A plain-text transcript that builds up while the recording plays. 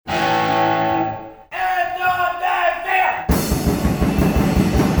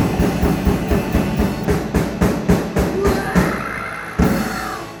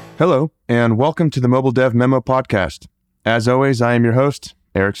Hello, and welcome to the Mobile Dev Memo Podcast. As always, I am your host,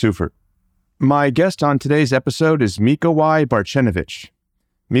 Eric Seufert. My guest on today's episode is Mikołaj Bartchenowicz.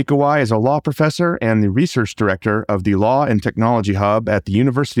 Mikołaj is a law professor and the research director of the Law and Technology Hub at the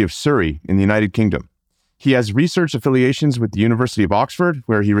University of Surrey in the United Kingdom. He has research affiliations with the University of Oxford,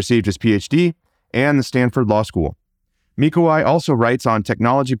 where he received his PhD, and the Stanford Law School. Mikołaj also writes on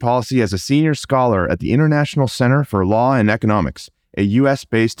technology policy as a senior scholar at the International Center for Law and Economics, a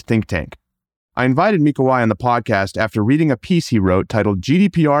US-based think tank. I invited Mikołaj on the podcast after reading a piece he wrote titled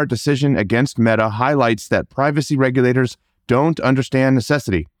GDPR Decision Against Meta Highlights That Privacy Regulators Don't Understand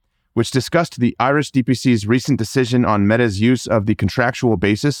Necessity, which discussed the Irish DPC's recent decision on Meta's use of the contractual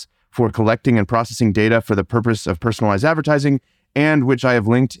basis for collecting and processing data for the purpose of personalized advertising, and which I have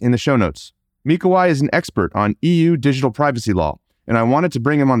linked in the show notes. Mikołaj is an expert on EU digital privacy law, and I wanted to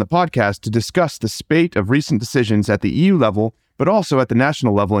bring him on the podcast to discuss the spate of recent decisions at the EU level, but also at the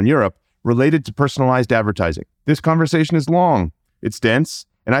national level in Europe, related to personalized advertising. This conversation is long, it's dense,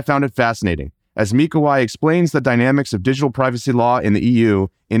 and I found it fascinating, as Mikołaj explains the dynamics of digital privacy law in the EU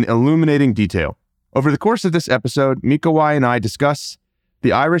in illuminating detail. Over the course of this episode, Mikołaj and I discuss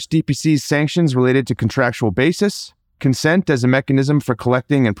the Irish DPC's sanctions related to contractual basis, consent as a mechanism for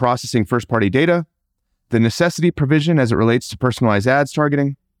collecting and processing first-party data, the necessity provision as it relates to personalized ads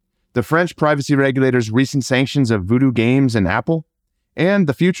targeting, the French privacy regulators' recent sanctions of Voodoo Games and Apple, and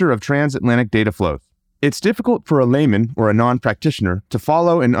the future of transatlantic data flows. It's difficult for a layman or a non-practitioner to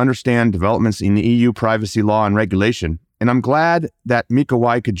follow and understand developments in the EU privacy law and regulation, and I'm glad that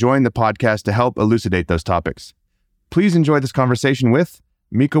Mikołaj could join the podcast to help elucidate those topics. Please enjoy this conversation with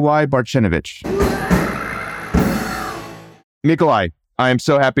Mikołaj Bartchenowicz. Mikołaj, I am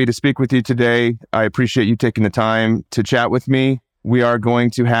so happy to speak with you today. I appreciate you taking the time to chat with me. We are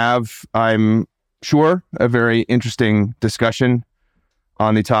going to have, I'm sure, a very interesting discussion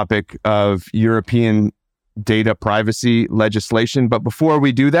on the topic of European data privacy legislation. But before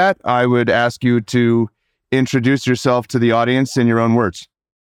we do that, I would ask you to introduce yourself to the audience in your own words.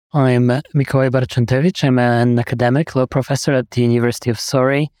 I'm Mikołaj Bartchenowicz. I'm an academic law professor at the University of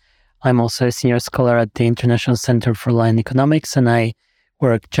Surrey. I'm also a senior scholar at the International Center for Law and Economics, and I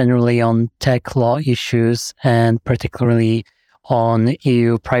work generally on tech law issues and particularly on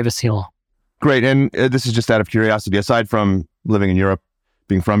EU privacy law. Great. And this is just out of curiosity, aside from living in Europe,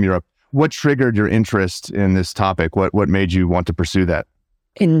 being from Europe, what triggered your interest in this topic? What made you want to pursue that?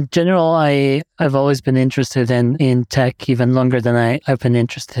 In general, I've always been interested in tech even longer than I've been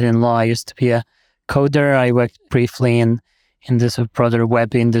interested in law. I used to be a coder. I worked briefly in this broader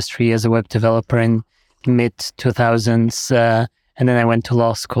web industry as a web developer in mid-2000s. And then I went to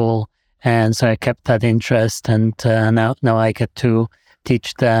law school. And so I kept that interest. And now I get to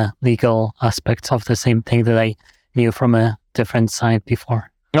teach the legal aspects of the same thing that I knew from a different side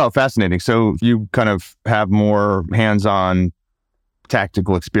before. Oh, fascinating. So you kind of have more hands-on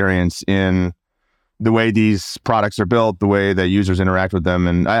tactical experience in the way these products are built, the way that users interact with them.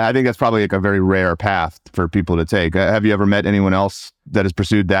 And I think that's probably like a very rare path for people to take. Have you ever met anyone else that has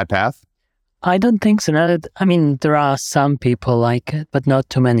pursued that path? I don't think so. I mean, there are some people like it, but not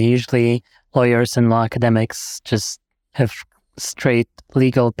too many. Usually lawyers and law academics just have straight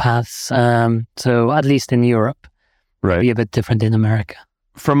legal paths. So at least in Europe, right. Maybe a bit different in America.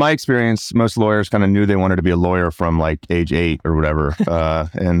 From my experience, most lawyers kind of knew they wanted to be a lawyer from like age 8 or whatever,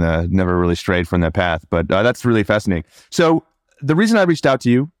 and never really strayed from that path. But that's really fascinating. So the reason I reached out to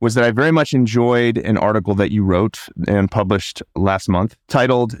you was that I very much enjoyed an article that you wrote and published last month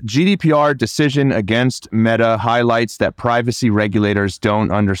titled GDPR Decision Against Meta Highlights That Privacy Regulators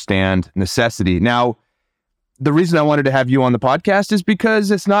Don't Understand Necessity. Now, the reason I wanted to have you on the podcast is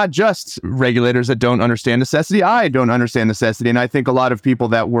because it's not just regulators that don't understand necessity. I don't understand necessity. And I think a lot of people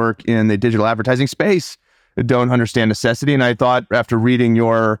that work in the digital advertising space don't understand necessity. And I thought after reading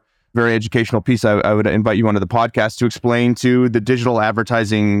your very educational piece, I would invite you onto the podcast to explain to the digital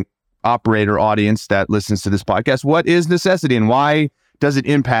advertising operator audience that listens to this podcast, what is necessity and why does it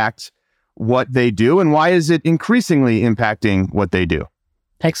impact what they do? And why is it increasingly impacting what they do?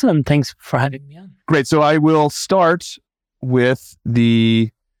 Excellent. Thanks for having me on. Great. So I will start with the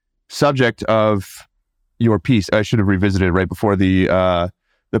subject of your piece. I should have revisited it right before the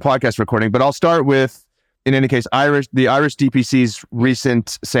podcast recording, but I'll start with, in any case, the Irish DPC's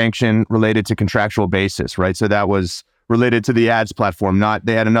recent sanction related to contractual basis, right? So that was related to the ads platform.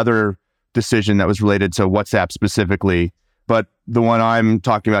 They had another decision that was related to WhatsApp specifically, but the one I'm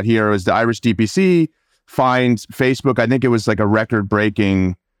talking about here is the Irish DPC fined Facebook. I think it was like a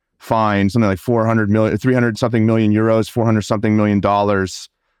record-breaking fine, something like 300 something million euros, $400 something million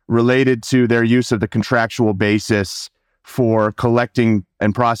related to their use of the contractual basis for collecting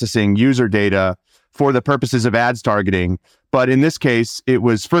and processing user data for the purposes of ads targeting. But in this case, it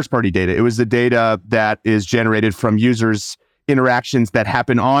was first-party data. It was the data that is generated from users' interactions that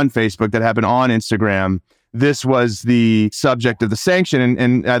happen on Facebook, that happen on Instagram. This was the subject of the sanction.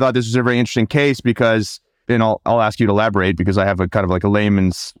 And I thought this was a very interesting case because, and I'll ask you to elaborate because I have a kind of like a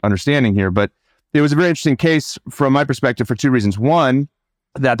layman's understanding here, but it was a very interesting case from my perspective for two reasons. One,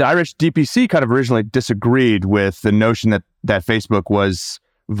 that the Irish DPC kind of originally disagreed with the notion that Facebook was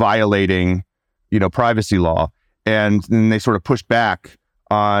violating, privacy law. And then they sort of pushed back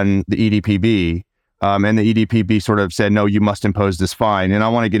on the EDPB. And the EDPB sort of said, no, you must impose this fine. And I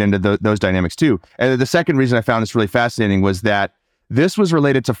want to get into those dynamics too. And the second reason I found this really fascinating was that this was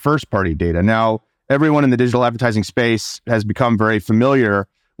related to first-party data. Now, everyone in the digital advertising space has become very familiar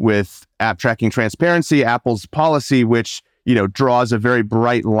with app tracking transparency, Apple's policy, which draws a very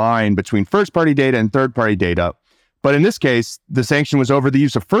bright line between first-party data and third-party data. But in this case, the sanction was over the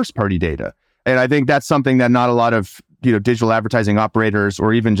use of first-party data. And I think that's something that not a lot of digital advertising operators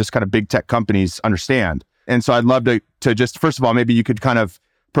or even just kind of big tech companies understand. And so I'd love to just, first of all, maybe you could kind of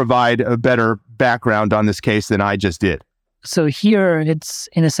provide a better background on this case than I just did. So here it's,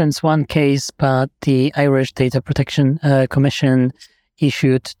 in a sense, one case, but the Irish Data Protection Commission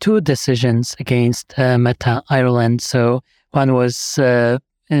issued two decisions against Meta Ireland. So one was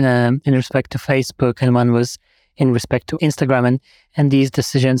in respect to Facebook and one was in respect to Instagram. And these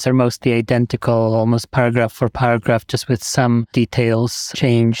decisions are mostly identical, almost paragraph for paragraph, just with some details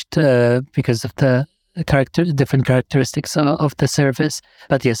changed because of the different characteristics of the service.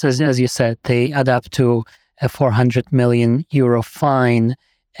 But yes, as you said, they add up to a 400 million euro fine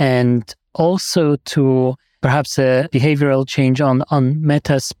and also to perhaps a behavioral change on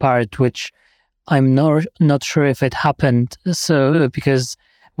Meta's part, which I'm not sure if it happened. So because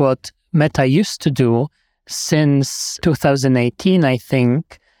what Meta used to do since 2018, I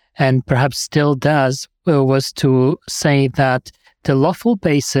think, and perhaps still does, was to say that the lawful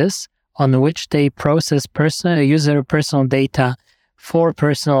basis on which they process user personal data for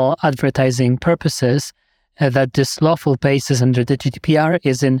personal advertising purposes, that this lawful basis under the GDPR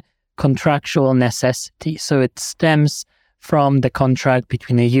is in contractual necessity. So it stems from the contract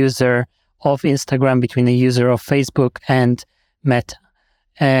between a user of Instagram, between a user of Facebook and Meta.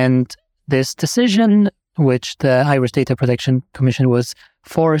 And this decision, which the Irish Data Protection Commission was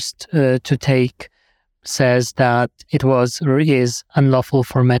forced to take, says that it is unlawful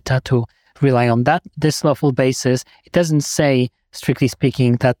for Meta to rely on this lawful basis. It doesn't say, strictly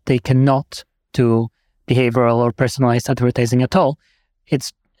speaking, that they cannot do behavioral or personalized advertising at all.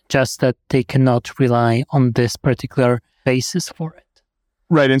 It's just that they cannot rely on this particular basis for it.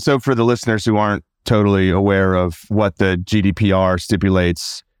 Right. And so for the listeners who aren't totally aware of what the GDPR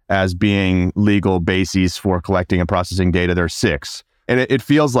stipulates as being legal bases for collecting and processing data, there are 6. And it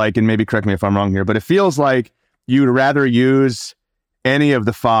feels like, and maybe correct me if I'm wrong here, but it feels like you'd rather use any of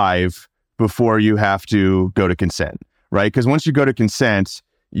the 5 before you have to go to consent, right? Because once you go to consent,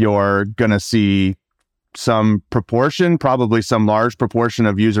 you're going to see some proportion, probably some large proportion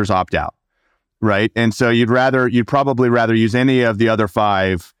of users opt out, right? And so you'd probably rather use any of the other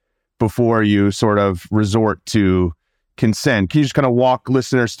 5 before you sort of resort to consent. Can you just kind of walk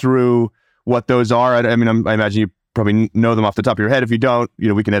listeners through what those are? I mean, I imagine you probably know them off the top of your head. If you don't,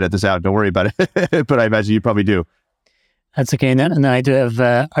 we can edit this out. Don't worry about it. But I imagine you probably do. That's okay. And I do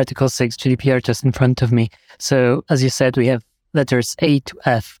have Article 6 GDPR just in front of me. So as you said, we have letters A to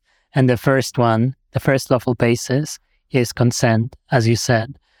F. And the first lawful basis is consent, as you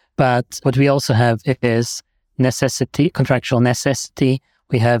said. But what we also have is necessity, contractual necessity.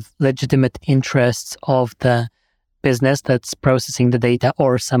 We have legitimate interests of the business that's processing the data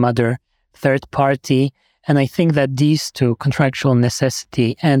or some other third party. And I think that these two, contractual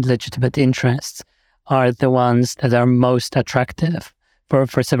necessity and legitimate interests, are the ones that are most attractive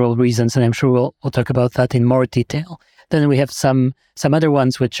for several reasons. And I'm sure we'll talk about that in more detail. Then we have some other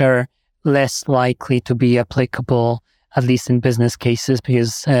ones which are less likely to be applicable, at least in business cases,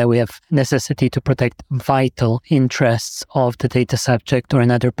 because we have necessity to protect vital interests of the data subject or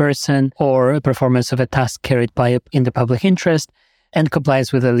another person, or a performance of a task carried in the public interest, and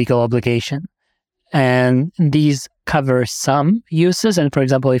complies with a legal obligation. And these cover some uses. And for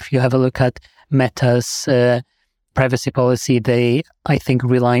example, if you have a look at Meta's privacy policy, they, I think,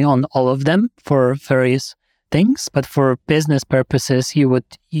 rely on all of them for various things. But for business purposes, you would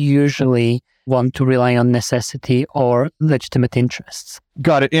usually want to rely on necessity or legitimate interests.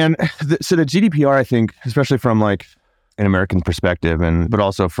 Got it. And so the GDPR, I think, especially from like an American perspective, but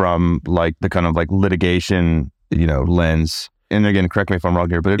also from like the kind of like litigation, lens. And again, correct me if I'm wrong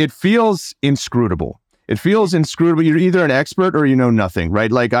here, but it feels inscrutable. it feels inscrutable. You're either an expert or you know nothing,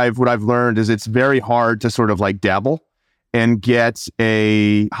 right? Like what I've learned is it's very hard to sort of like dabble and get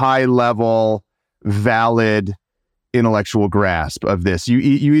a high level, valid intellectual grasp of this. You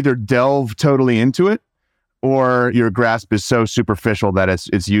either delve totally into it, or your grasp is so superficial that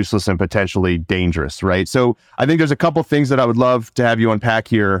it's useless and potentially dangerous, right? So I think there's a couple things that I would love to have you unpack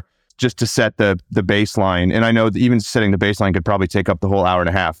here just to set the baseline. And I know that even setting the baseline could probably take up the whole hour and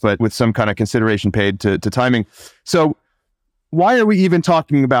a half, but with some kind of consideration paid to timing. So why are we even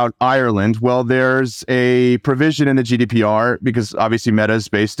talking about Ireland? Well, there's a provision in the GDPR, because obviously Meta is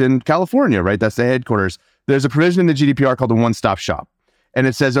based in California, right? That's the headquarters. There's a provision in the GDPR called the one-stop shop. And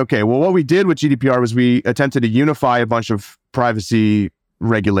it says, okay, well, what we did with GDPR was we attempted to unify a bunch of privacy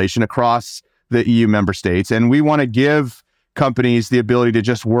regulation across the EU member states. And we want to give companies the ability to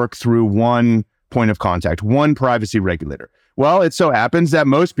just work through one point of contact, one privacy regulator. Well, it so happens that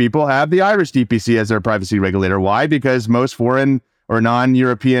most people have the Irish DPC as their privacy regulator. Why? Because most foreign or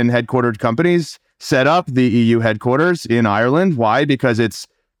non-European headquartered companies set up the EU headquarters in Ireland. Why? Because it's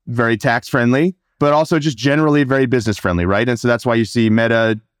very tax friendly, but also just generally very business friendly, right? And so that's why you see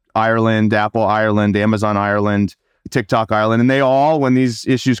Meta Ireland, Apple Ireland, Amazon Ireland, TikTok Ireland, and they all, when these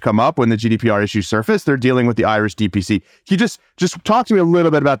issues come up, when the GDPR issues surface, they're dealing with the Irish DPC. Can you just talk to me a little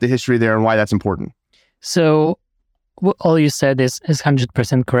bit about the history there and why that's important? So all you said is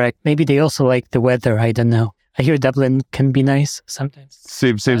 100% correct. Maybe they also like the weather. I don't know. I hear Dublin can be nice sometimes.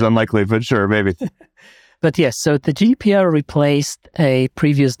 Seems unlikely, but sure, maybe. But yes, so the GDPR replaced a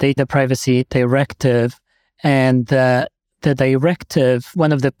previous data privacy directive. And the directive,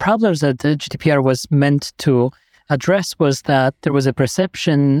 one of the problems that the GDPR was meant to address was that there was a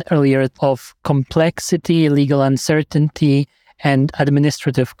perception earlier of complexity, legal uncertainty, and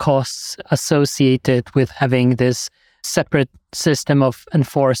administrative costs associated with having this separate system of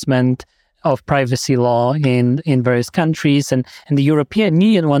enforcement of privacy law in various countries. And the European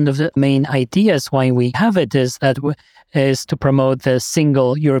Union, one of the main ideas why we have it is to promote the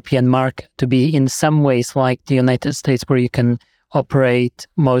single European market, to be in some ways like the United States, where you can operate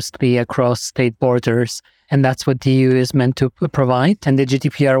mostly across state borders. And that's what the EU is meant to provide. And the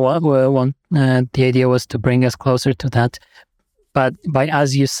GDPR, the idea was to bring us closer to that. But by,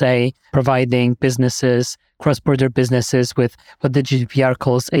 as you say, providing businesses, cross-border businesses, with what the GDPR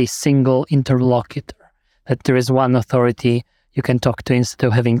calls a single interlocutor, that there is one authority you can talk to instead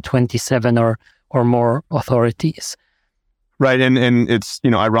of having 27 or more authorities. Right. And it's,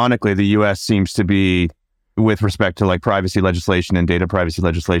 ironically, the US seems to be, with respect to like privacy legislation and data privacy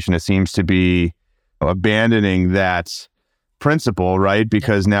legislation, it seems to be abandoning that principle, right?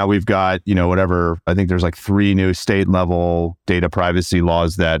 Because now we've got, I think there's like 3 new state level data privacy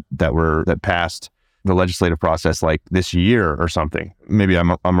laws that passed the legislative process like this year or something. Maybe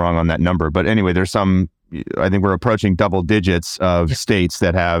I'm wrong on that number, but anyway, there's I think we're approaching double digits of states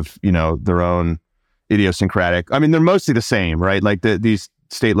that have, their own idiosyncratic, they're mostly the same, right? Like these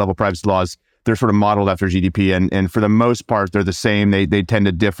state level privacy laws, they're sort of modeled after GDP, and for the most part, they're the same. They tend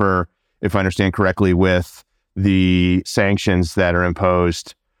to differ, if I understand correctly, with the sanctions that are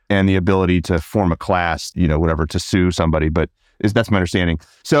imposed and the ability to form a class, to sue somebody. But that's my understanding.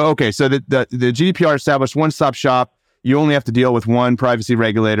 So, okay, so the GDPR established one-stop shop. You only have to deal with one privacy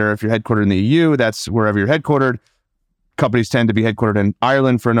regulator. If you're headquartered in the EU, that's wherever you're headquartered. Companies tend to be headquartered in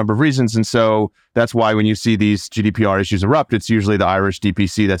Ireland for a number of reasons. And so that's why when you see these GDPR issues erupt, it's usually the Irish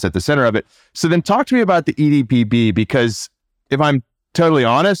DPC that's at the center of it. So then talk to me about the EDPB, because if I'm totally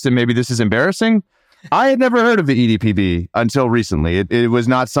honest, and maybe this is embarrassing, I had never heard of the EDPB until recently. It was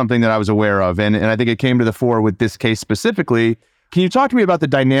not something that I was aware of. And I think it came to the fore with this case specifically. Can you talk to me about the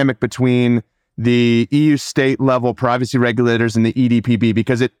dynamic between the EU state level privacy regulators and the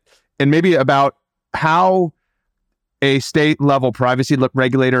EDPB, and maybe about how a state level privacy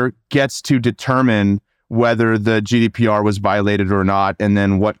regulator gets to determine whether the GDPR was violated or not, and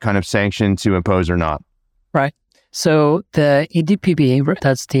then what kind of sanction to impose or not? Right. So the EDPB,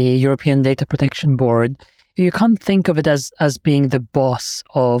 that's the European Data Protection Board, you can't think of it as being the boss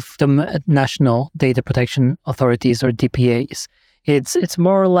of the national data protection authorities or DPAs. It's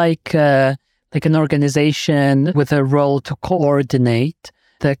more like an organization with a role to coordinate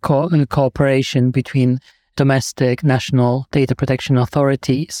the cooperation between domestic national data protection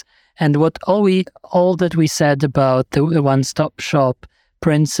authorities. And all that we said about the one-stop shop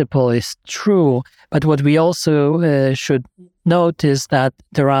principle is true, but what we also should note is that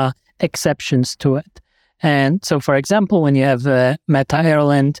there are exceptions to it. And so, for example, when you have Meta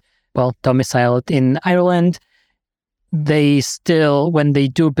Ireland, domiciled in Ireland, they still, when they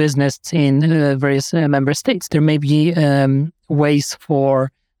do business in various member states, there may be ways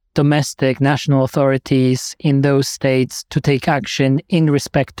for domestic national authorities in those states to take action in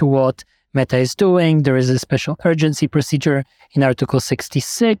respect to what Meta is doing. There is a special urgency procedure in Article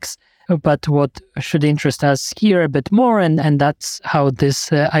 66. But what should interest us here a bit more, and that's how this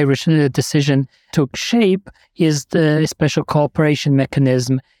Irish decision took shape, is the special cooperation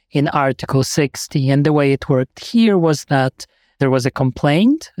mechanism in Article 60. And the way it worked here was that there was a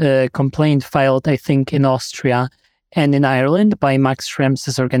complaint filed, I think, in Austria and in Ireland by Max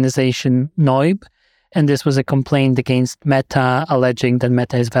Schrems' organization Neub. And this was a complaint against Meta, alleging that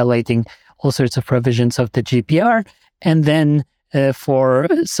Meta is violating all sorts of provisions of the GDPR. And then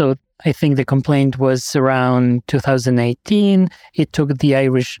I think the complaint was around 2018. It took the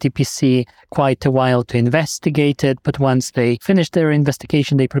Irish DPC quite a while to investigate it, but once they finished their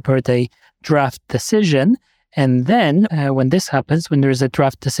investigation, they prepared a draft decision. And then when this happens, when there is a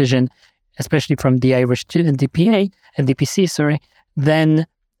draft decision, especially from the Irish DPC, then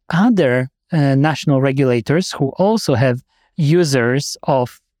other national regulators who also have users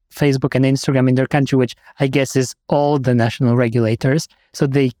of Facebook and Instagram in their country, which I guess is all the national regulators, so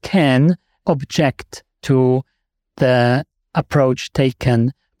they can object to the approach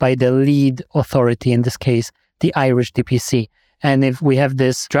taken by the lead authority, in this case, the Irish DPC. And if we have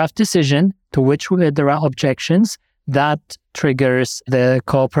this draft decision to which there are objections, that triggers the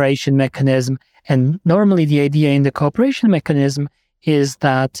cooperation mechanism. And normally the idea in the cooperation mechanism is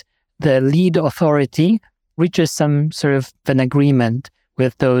that the lead authority reaches some sort of an agreement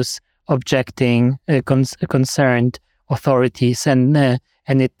with those objecting concerned authorities, and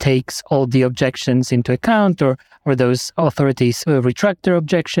it takes all the objections into account, or those authorities retract their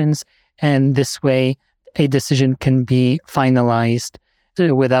objections, and this way a decision can be finalized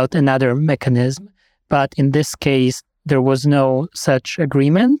without another mechanism. But in this case, there was no such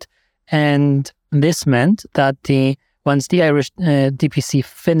agreement, and this meant that once the Irish DPC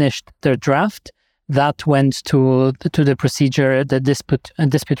finished their draft, that went to the procedure, the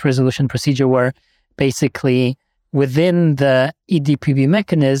dispute resolution procedure, where basically within the EDPB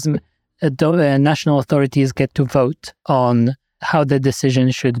mechanism, national authorities get to vote on how the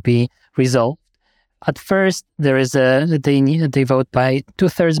decision should be resolved. At first, there is they vote by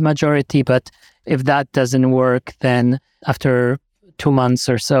 2/3 majority, but if that doesn't work, then after 2 months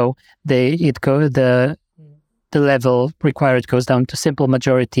or so, the level required goes down to simple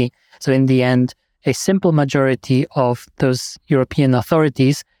majority. So in the end, a simple majority of those European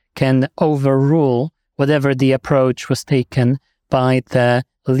authorities can overrule whatever the approach was taken by the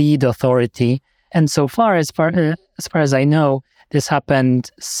lead authority. And so far as I know, this happened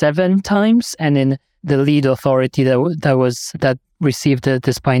 7 times, and in the lead authority that received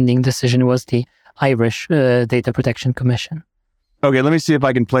this binding decision was the Irish Data Protection Commission. Okay, let me see if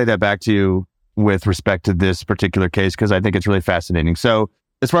I can play that back to you with respect to this particular case, because I think it's really fascinating. So,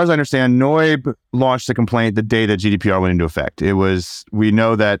 as far as I understand, Neub launched a complaint the day that GDPR went into effect. We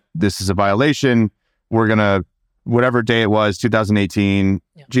know that this is a violation. We're going to, whatever day it was, 2018,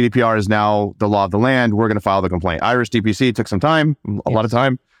 GDPR is now the law of the land. We're going to file the complaint. Irish DPC took some time, a lot of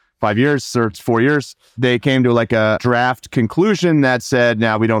time, 5 years or 4 years. They came to like a draft conclusion that said,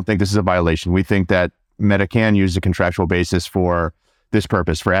 now we don't think this is a violation. We think that Meta can use a contractual basis for this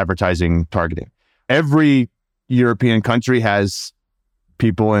purpose, for advertising targeting. Every European country has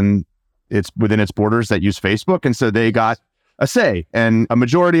people within its borders that use Facebook, and so they got a say, and a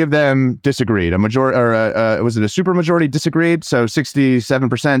majority of them disagreed. Was it a super majority disagreed? So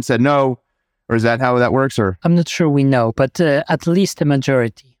 67% said no, or is that how that works? Or I'm not sure we know, but at least a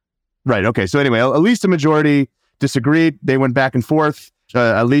majority. Right. Okay. So anyway, at least a majority disagreed. They went back and forth.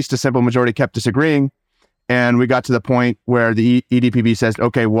 At least a simple majority kept disagreeing, and we got to the point where the EDPB says,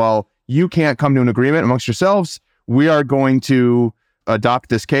 "Okay, well, you can't come to an agreement amongst yourselves. We are going to adopt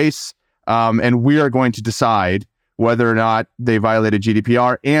this case, and we are going to decide whether or not they violated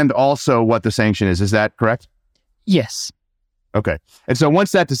GDPR and also what the sanction is." Is that correct? Yes. Okay. And so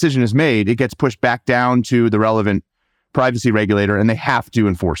once that decision is made, it gets pushed back down to the relevant privacy regulator, and they have to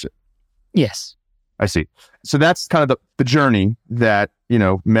enforce it. Yes. I see. So that's kind of the journey that,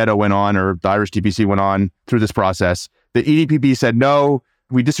 Meta went on, or the Irish DPC went on through this process. The EDPB said, no,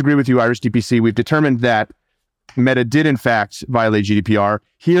 we disagree with you, Irish DPC. We've determined that Meta did in fact violate GDPR.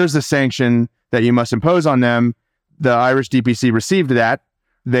 Here's the sanction that you must impose on them. The Irish DPC received that.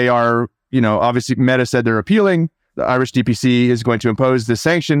 They are, obviously Meta said they're appealing. The Irish DPC is going to impose this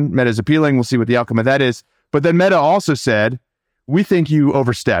sanction. Meta is appealing. We'll see what the outcome of that is. But then Meta also said, we think you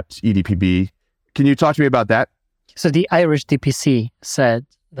overstepped, EDPB. Can you talk to me about that? So the Irish DPC said...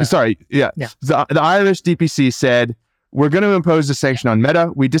 Sorry, yeah. The Irish DPC said, we're going to impose a sanction on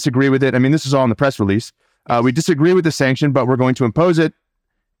Meta. We disagree with it. I mean, this is all in the press release. We disagree with the sanction, but we're going to impose it.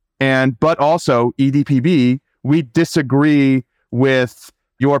 but also EDPB, we disagree with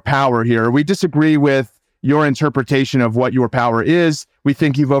your power here. We disagree with your interpretation of what your power is. We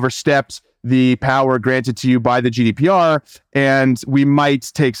think you've overstepped the power granted to you by the GDPR, and we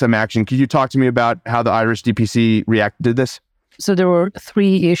might take some action. Could you talk to me about how the Irish DPC reacted to this? So there were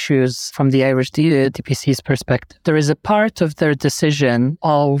three issues from the Irish DPC's perspective. There is a part of their decision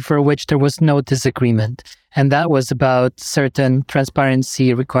over which there was no disagreement, and that was about certain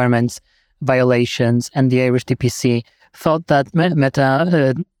transparency requirements, violations, and the Irish DPC thought that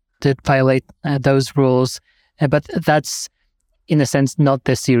Meta did violate those rules, but that's, in a sense, not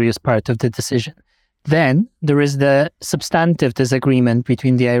the serious part of the decision. Then there is the substantive disagreement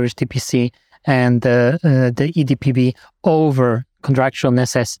between the Irish DPC and the EDPB over contractual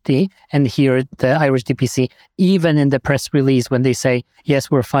necessity. And here the Irish DPC, even in the press release when they say,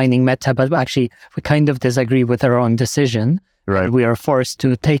 yes, we're finding Meta, but actually we kind of disagree with our own decision. Right. And we are forced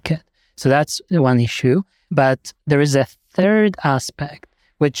to take it. So that's one issue. But there is a third aspect,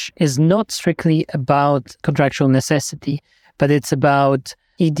 which is not strictly about contractual necessity, but it's about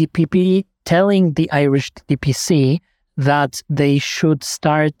EDPB telling the Irish DPC that they should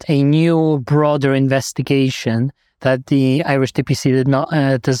start a new, broader investigation that the Irish DPC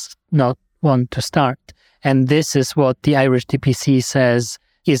does not want to start. And this is what the Irish DPC says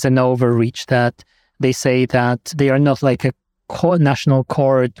is an overreach, that they say that they are not like a national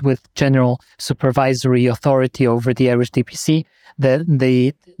court with general supervisory authority over the Irish DPC, that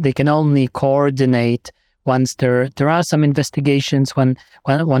they can only coordinate once there are some investigations,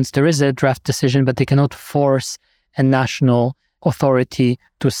 once there is a draft decision, but they cannot force a national authority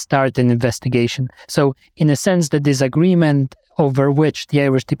to start an investigation. So in a sense, the disagreement over which the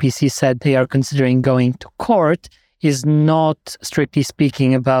Irish DPC said they are considering going to court is not, strictly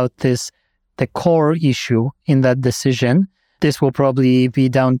speaking, about the core issue in that decision. This will probably be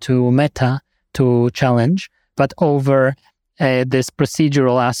down to Meta to challenge, but over this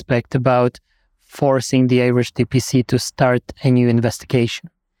procedural aspect about forcing the Irish DPC to start a new investigation.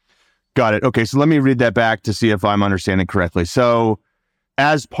 Got it. Okay, so let me read that back to see if I'm understanding correctly. So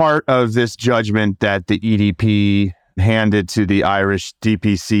as part of this judgment that the EDP handed to the Irish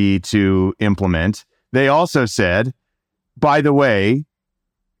DPC to implement, they also said, by the way,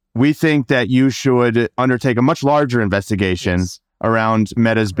 we think that you should undertake a much larger investigation around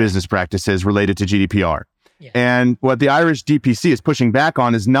Meta's business practices related to GDPR. Yeah. And what the Irish DPC is pushing back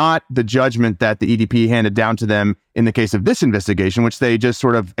on is not the judgment that the EDP handed down to them in the case of this investigation, which they just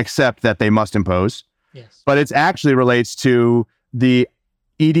sort of accept that they must impose. Yes. But it actually relates to the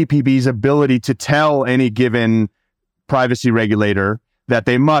EDPB's ability to tell any given privacy regulator that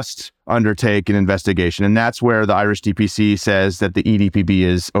they must undertake an investigation. And that's where the Irish DPC says that the EDPB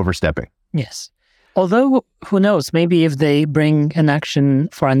is overstepping. Yes. Although, who knows, maybe if they bring an action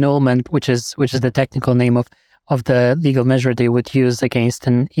for annulment, which is the technical name of the legal measure they would use against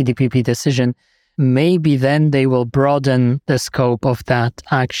an EDPB decision, maybe then they will broaden the scope of that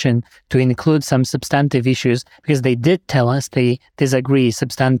action to include some substantive issues, because they did tell us they disagree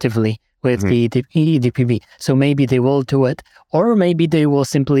substantively with the EDPB. So maybe they will do it, or maybe they will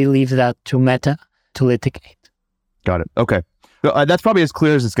simply leave that to Meta to litigate. Got it. Okay. That's probably as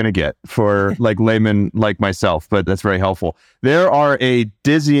clear as it's going to get for like laymen like myself, but that's very helpful. There are a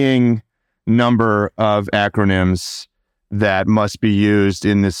dizzying number of acronyms that must be used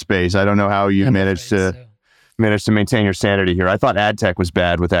in this space. I don't know how you managed to maintain your sanity here. I thought ad tech was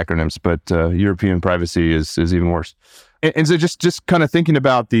bad with acronyms, but European privacy is even worse. And so just kind of thinking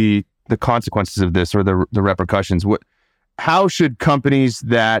about the consequences of this or the repercussions, how should companies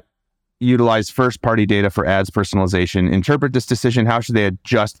that utilize first-party data for ads personalization interpret this decision? How should they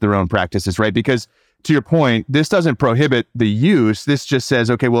adjust their own practices, right? Because to your point, this doesn't prohibit the use. This just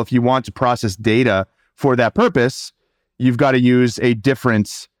says, okay, well, if you want to process data for that purpose, you've got to use a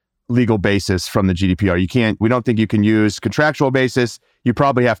different legal basis from the GDPR. We don't think you can use contractual basis. You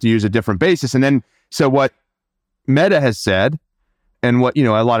probably have to use a different basis. And then, so what Meta has said, and what,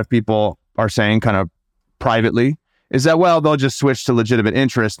 a lot of people are saying kind of privately, is that, well, they'll just switch to legitimate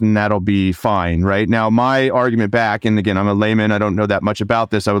interest and that'll be fine, right? Now, my argument back, and again, I'm a layman, I don't know that much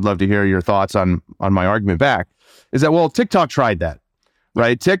about this, I would love to hear your thoughts on my argument back, is that, well, TikTok tried that,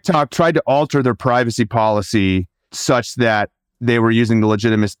 right? TikTok tried to alter their privacy policy such that they were using the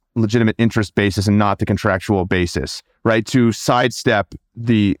legitimate interest basis and not the contractual basis, right? To sidestep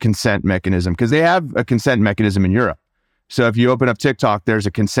the consent mechanism, because they have a consent mechanism in Europe. So if you open up TikTok, there's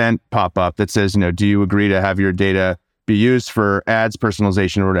a consent pop-up that says, do you agree to have your data be used for ads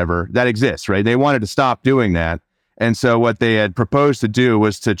personalization or whatever? That exists, right? They wanted to stop doing that. And so what they had proposed to do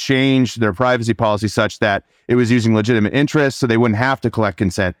was to change their privacy policy such that it was using legitimate interest so they wouldn't have to collect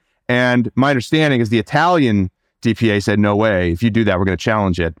consent. And my understanding is the Italian DPA said, no way, if you do that, we're going to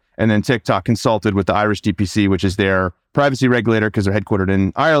challenge it. And then TikTok consulted with the Irish DPC, which is their privacy regulator because they're headquartered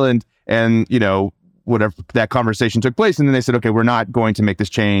in Ireland. And, whatever, that conversation took place. And then they said, okay, we're not going to make this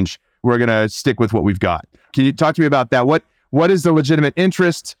change. We're going to stick with what we've got. Can you talk to me about that? What is the legitimate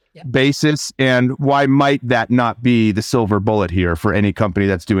interest basis, and why might that not be the silver bullet here for any company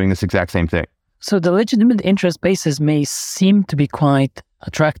that's doing this exact same thing? So the legitimate interest basis may seem to be quite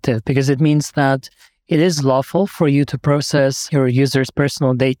attractive because it means that it is lawful for you to process your users'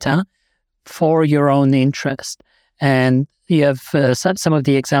 personal data for your own interest. And you have some of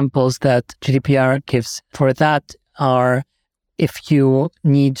the examples that GDPR gives for that are if you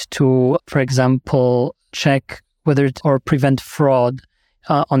need to, for example, check whether or prevent fraud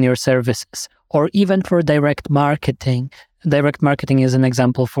on your services, or even for direct marketing. Direct marketing is an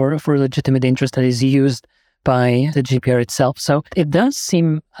example for legitimate interest that is used by the GDPR itself. So it does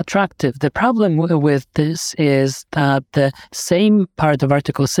seem attractive. The problem with this is that the same part of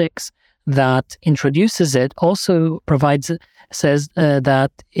Article 6 that introduces it also says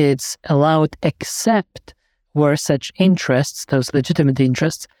that it's allowed except where such interests, those legitimate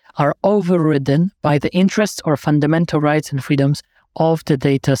interests, are overridden by the interests or fundamental rights and freedoms of the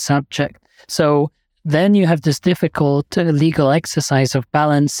data subject. So then you have this difficult legal exercise of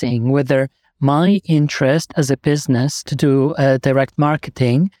balancing whether my interest as a business to do direct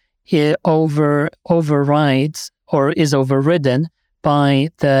marketing overrides or is overridden by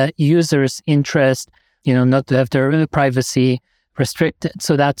the user's interest, not to have their privacy restricted.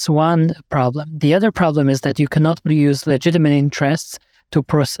 So that's one problem. The other problem is that you cannot use legitimate interests to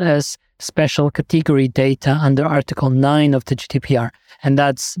process special category data under Article 9 of the GDPR. And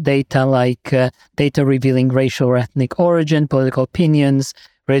that's data like data revealing racial or ethnic origin, political opinions,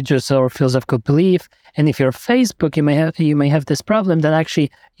 religious or philosophical belief. And if you're Facebook, you may have this problem that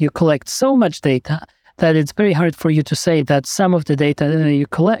actually you collect so much data that it's very hard for you to say that some of the data that you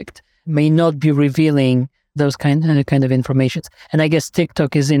collect may not be revealing those kind of information. And I guess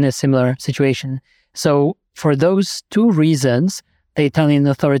TikTok is in a similar situation. So for those two reasons, the Italian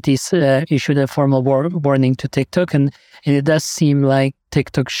authorities issued a formal warning to TikTok, and it does seem like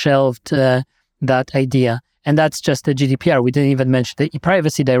TikTok shelved that idea. And that's just the GDPR. We didn't even mention the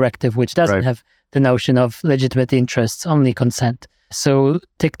e-privacy directive, which doesn't have the notion of legitimate interests, only consent. So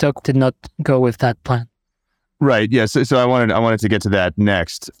TikTok did not go with that plan. Right. Yeah. So I wanted to get to that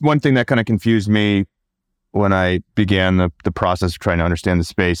next. One thing that kind of confused me when I began the process of trying to understand the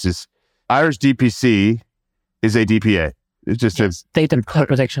space is Irish DPC is a DPA. It's just a data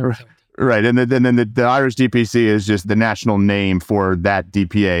protection. Right. And then the Irish DPC is just the national name for that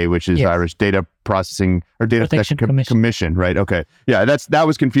DPA, which is Irish Data Processing or Data Protection Commission. Right. Okay. Yeah. That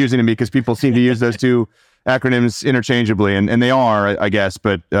was confusing to me because people seem to use those two acronyms interchangeably, and they are, I guess,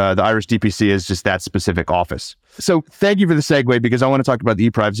 but the Irish DPC is just that specific office. So thank you for the segue, because I want to talk about the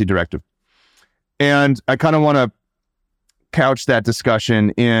e-privacy directive. And I kind of want to couch that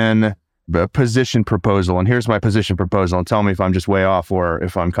discussion in a position proposal. And here's my position proposal, and tell me if I'm just way off or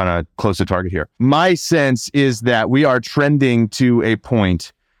if I'm kind of close to target here. My sense is that we are trending to a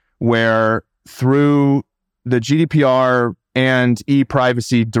point where through the GDPR and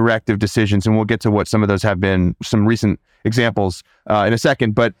e-privacy directive decisions, and we'll get to what some of those have been, some recent examples in a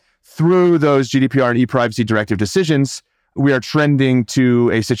second, but through those GDPR and e-privacy directive decisions, we are trending to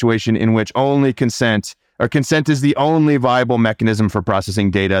a situation in which only consent is the only viable mechanism for processing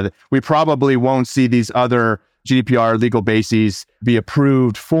data. We probably won't see these other GDPR legal bases be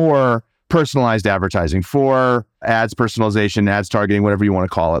approved for personalized advertising, for ads personalization, ads targeting, whatever you want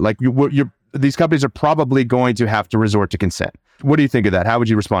to call it. Like these companies are probably going to have to resort to consent. What do you think of that? How would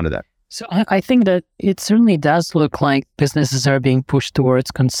you respond to that? So I think that it certainly does look like businesses are being pushed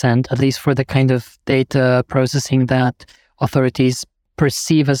towards consent, at least for the kind of data processing that authorities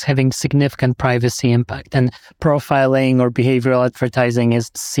perceive as having significant privacy impact. And profiling or behavioral advertising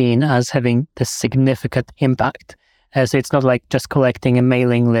is seen as having this significant impact. So it's not like just collecting a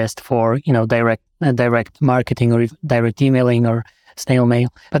mailing list for, direct marketing or direct emailing or snail mail.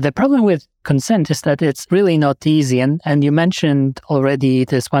 But the problem with consent is that it's really not easy. And you mentioned already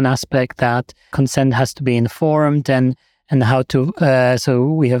this one aspect that consent has to be informed and how to, so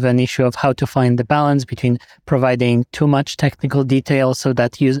we have an issue of how to find the balance between providing too much technical detail so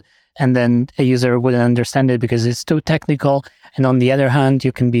that and then a user wouldn't understand it because it's too technical. And on the other hand,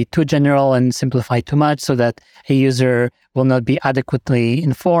 you can be too general and simplify too much so that a user will not be adequately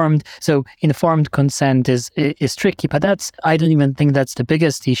informed. So informed consent is tricky, but I don't even think that's the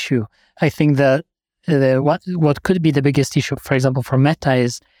biggest issue. I think that what could be the biggest issue, for example, for Meta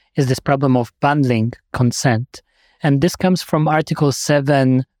is this problem of bundling consent. And this comes from Article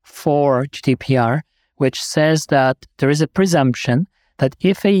 7 4 GDPR, which says that there is a presumption that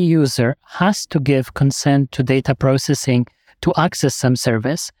if a user has to give consent to data processing to access some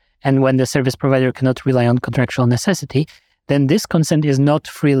service, and when the service provider cannot rely on contractual necessity, then this consent is not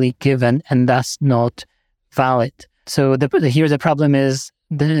freely given and thus not valid. So here the problem is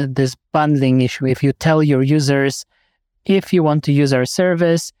this bundling issue. If you tell your users, if you want to use our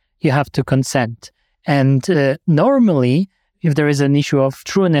service, you have to consent. And normally, if there is an issue of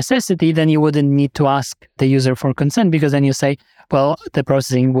true necessity, then you wouldn't need to ask the user for consent, because then you say, well, the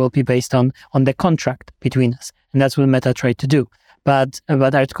processing will be based on the contract between us. And that's what Meta tried to do. But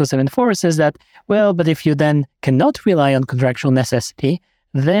Article 7.4 says that, well, but if you then cannot rely on contractual necessity,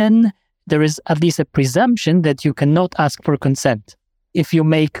 then there is at least a presumption that you cannot ask for consent if you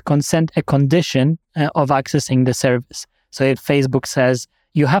make consent a condition of accessing the service. So if Facebook says,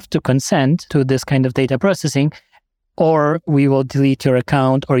 you have to consent to this kind of data processing, or we will delete your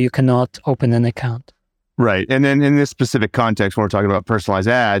account, or you cannot open an account. Right. And then in this specific context, when we're talking about personalized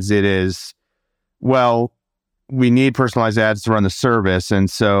ads, it is, well, we need personalized ads to run the service. And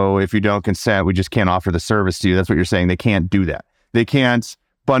so if you don't consent, we just can't offer the service to you. That's what you're saying. They can't do that. They can't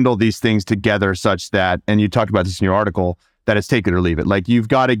bundle these things together such that, and you talked about this in your article, that it's take it or leave it. Like, you've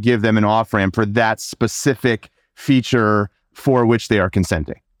got to give them an off-ramp for that specific feature for which they are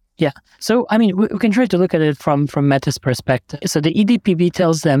consenting. Yeah. So, I mean, we can try to look at it from Meta's perspective. So the EDPB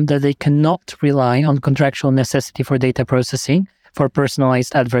tells them that they cannot rely on contractual necessity for data processing for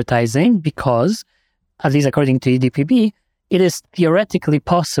personalized advertising because, at least according to EDPB, it is theoretically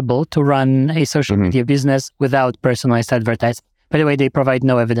possible to run a social media business without personalized advertising. By the way, they provide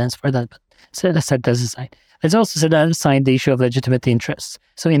no evidence for that, but set this aside. Let's also set aside the issue of legitimate interests.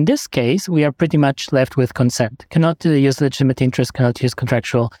 So in this case, we are pretty much left with consent. Cannot use legitimate interest, cannot use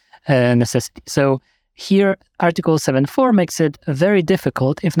contractual necessity. So here, Article 7.4 makes it very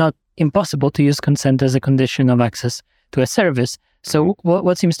difficult, if not impossible, to use consent as a condition of access to a service. So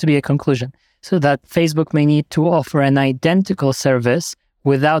what seems to be a conclusion? So that Facebook may need to offer an identical service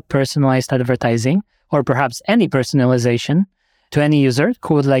without personalized advertising, or perhaps any personalization, to any user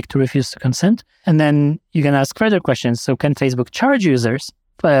who would like to refuse to consent. And then you can ask further questions. So can Facebook charge users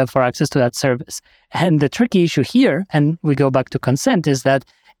for access to that service? And the tricky issue here, and we go back to consent, is that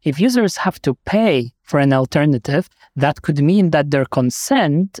if users have to pay for an alternative, that could mean that their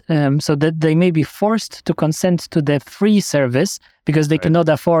consent, so that they may be forced to consent to the free service because they cannot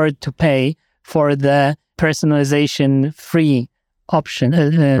afford to pay for the personalization free option.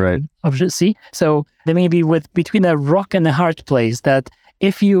 Option C. So they may be between a rock and a hard place, that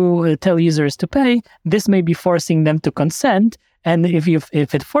if you tell users to pay, this may be forcing them to consent. And if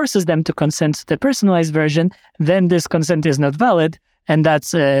it forces them to consent to the personalized version, then this consent is not valid, and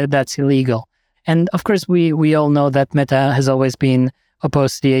that's illegal. And of course, we all know that Meta has always been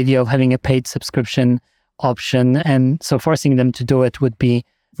opposed to the idea of having a paid subscription option, and so forcing them to do it would be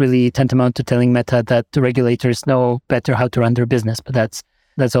really tantamount to telling Meta that the regulators know better how to run their business. But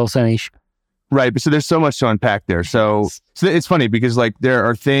that's also an issue. Right. But so there's so much to unpack there. So it's funny because, like, there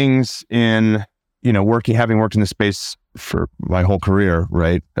are things in, having worked in the space for my whole career,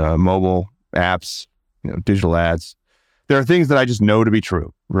 right? Mobile apps, digital ads. There are things that I just know to be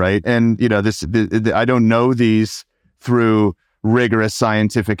true, right? And, I don't know these through rigorous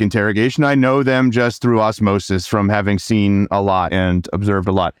scientific interrogation. I know them just through osmosis from having seen a lot and observed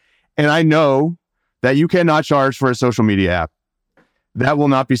a lot. And I know that you cannot charge for a social media app. That will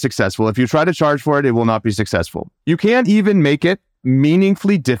not be successful. If you try to charge for it, it will not be successful. You can't even make it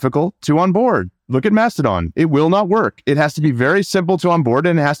meaningfully difficult to onboard. Look at Mastodon. It will not work. It has to be very simple to onboard,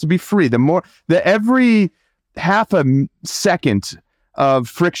 and it has to be free. Every half a second of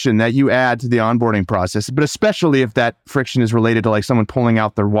friction that you add to the onboarding process, but especially if that friction is related to, like, someone pulling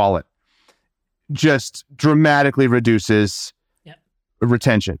out their wallet, just dramatically reduces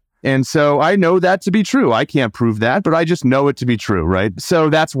retention. And so I know that to be true. I can't prove that, but I just know it to be true, right? So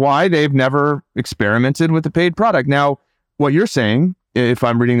that's why they've never experimented with a paid product. Now, what you're saying, if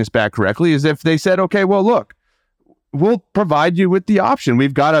I'm reading this back correctly, is if they said, okay, well, look, we'll provide you with the option.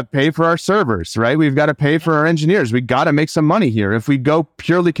 We've got to pay for our servers, right? We've got to pay for our engineers. We got to make some money here. If we go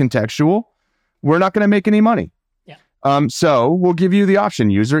purely contextual, we're not going to make any money. Yeah. So we'll give you the option,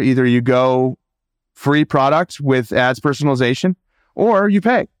 user. Either you go free product with ads personalization, or you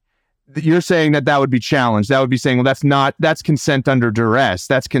pay. You're saying that would be challenged. That would be saying, well, that's consent under duress.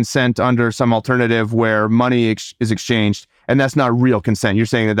 That's consent under some alternative where money is exchanged, and that's not real consent. You're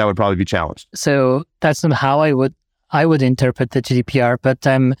saying that would probably be challenged. So that's not how I would interpret the GDPR, but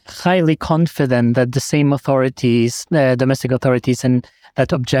I'm highly confident that the same authorities, domestic authorities, and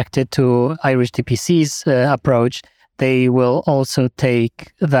that objected to Irish DPC's approach, they will also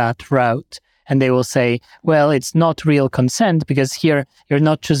take that route. And they will say, well, it's not real consent because here you're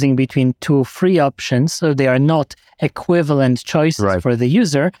not choosing between two free options. So they are not equivalent choices for the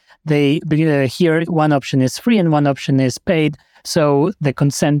user. Here, one option is free and one option is paid. So the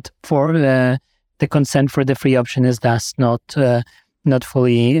consent for the free option is thus not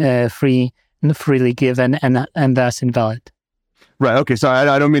fully freely given and thus invalid. Right. Okay. So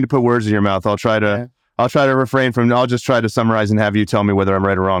I don't mean to put words in your mouth. I'll try to refrain from. I'll just try to summarize and have you tell me whether I'm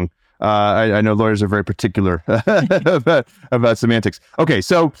right or wrong. I know lawyers are very particular about semantics. Okay,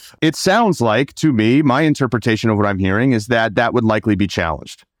 so it sounds like, to me, my interpretation of what I'm hearing is that would likely be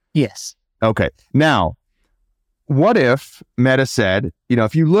challenged. Yes. Okay. Now, what if Meta said,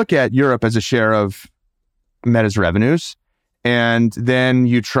 if you look at Europe as a share of Meta's revenues, and then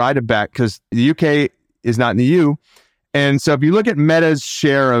you try to because the UK is not in the EU, and so if you look at Meta's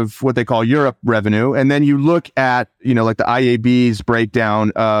share of what they call Europe revenue, and then you look at, like the IAB's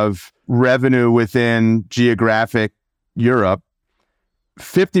breakdown of revenue within geographic Europe,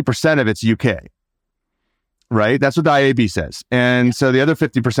 50% of it's UK, right? That's what the IAB says. And so the other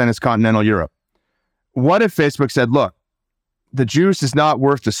 50% is continental Europe. What if Facebook said, look, the juice is not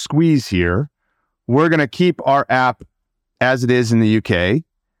worth the squeeze here. We're going to keep our app as it is in the UK.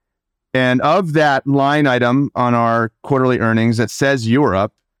 And of that line item on our quarterly earnings that says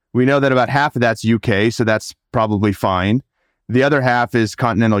Europe, we know that about half of that's UK, so that's probably fine. The other half is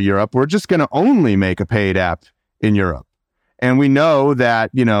continental Europe. We're just going to only make a paid app in Europe. And we know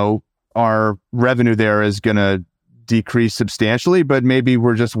that, our revenue there is going to decrease substantially, but maybe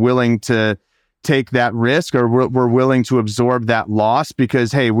we're just willing to take that risk, or we're willing to absorb that loss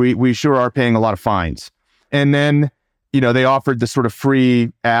because, hey, we sure are paying a lot of fines. And then, they offered this sort of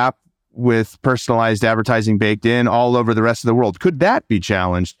free app with personalized advertising baked in all over the rest of the world. Could that be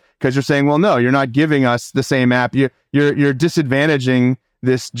challenged? Because you're saying, well, no, you're not giving us the same app. You're disadvantaging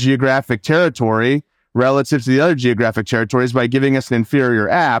this geographic territory relative to the other geographic territories by giving us an inferior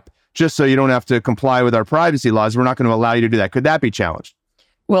app just so you don't have to comply with our privacy laws. We're not going to allow you to do that. Could that be challenged?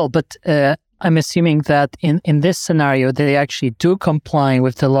 Well, but I'm assuming that in this scenario, they actually do comply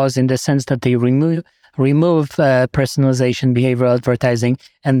with the laws in the sense that they remove personalization behavioral advertising,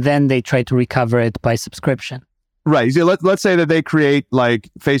 and then they try to recover it by subscription. Right. So let's say that they create like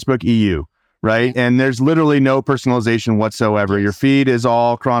Facebook EU, right? And there's literally no personalization whatsoever. Your feed is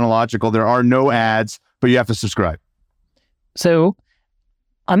all chronological. There are no ads, but you have to subscribe. So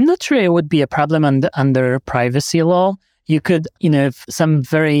I'm not sure it would be a problem under privacy law. You could, if some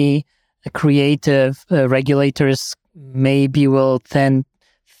very creative regulators maybe will then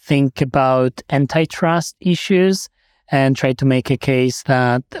think about antitrust issues and try to make a case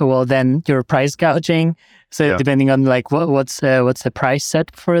that, well, then you're price gouging. So depending on what's the price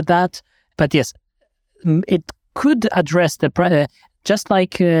set for that. But yes, it could address the price, just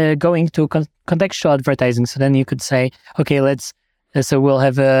like going to contextual advertising. So then you could say, okay, we'll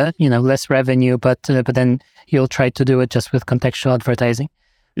have less revenue, but then you'll try to do it just with contextual advertising.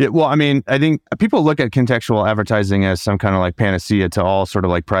 Yeah, well, I mean, I think people look at contextual advertising as some kind of like panacea to all sort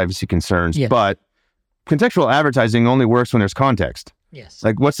of like privacy concerns, but contextual advertising only works when there's context. Yes.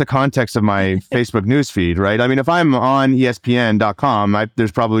 Like, what's the context of my Facebook newsfeed, right? I mean, if I'm on ESPN.com,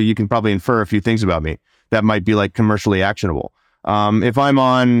 you can probably infer a few things about me that might be like commercially actionable. If I'm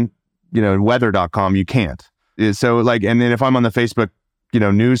on, weather.com, you can't. So and then if I'm on the Facebook,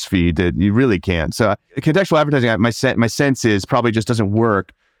 news feed, that you really can't. So contextual advertising, my sense is probably just doesn't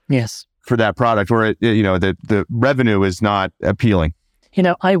work. Yes. For that product, or the revenue is not appealing.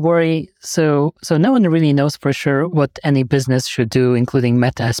 I worry. So no one really knows for sure what any business should do, including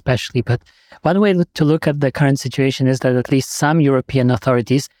Meta especially. But one way to look at the current situation is that at least some European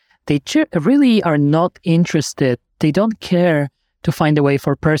authorities, they really are not interested. They don't care to find a way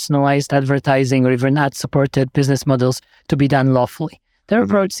for personalized advertising or even ad-supported business models to be done lawfully. Their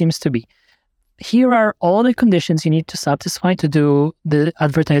approach seems to be, here are all the conditions you need to satisfy to do the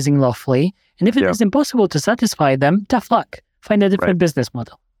advertising lawfully. And if it is impossible to satisfy them, tough luck. Find a different business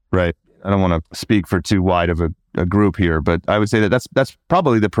model. Right. I don't want to speak for too wide of a group here, but I would say that that's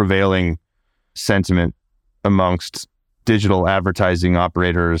probably the prevailing sentiment amongst digital advertising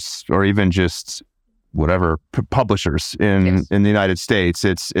operators, or even just whatever publishers in the United States.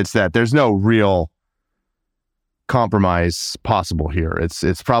 It's that there's no real compromise possible here.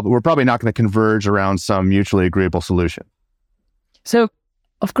 We're probably not going to converge around some mutually agreeable solution. So,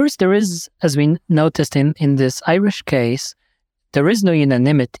 of course, there is, as we noticed in this Irish case, there is no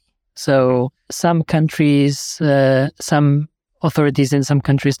unanimity. So some countries, some authorities in some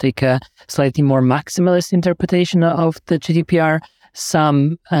countries take a slightly more maximalist interpretation of the GDPR.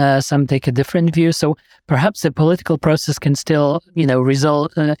 Some take a different view. So perhaps the political process can still,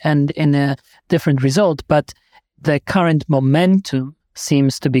 result and in a different result. But the current momentum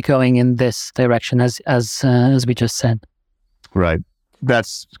seems to be going in this direction, as we just said. Right.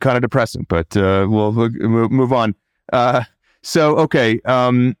 That's kind of depressing, but we'll move on. I've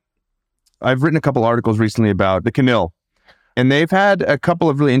written a couple articles recently about the CNIL, and they've had a couple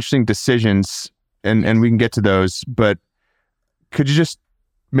of really interesting decisions, and we can get to those. But could you just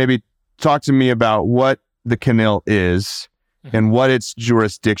maybe talk to me about what the CNIL is and what its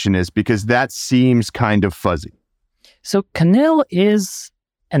jurisdiction is? Because that seems kind of fuzzy. So CNIL is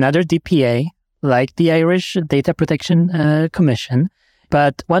another DPA, like the Irish Data Protection Commission.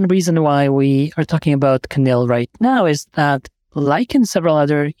 But one reason why we are talking about CNIL right now is that, like in several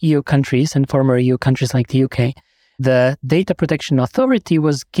other EU countries and former EU countries like the UK, the Data Protection Authority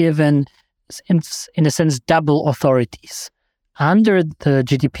was given, in a sense, double authorities under the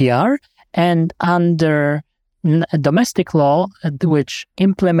GDPR and under domestic law, which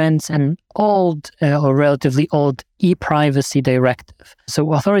implements an old or relatively old e-privacy directive.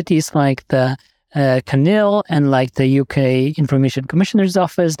 So authorities like the CNIL and like the UK Information Commissioner's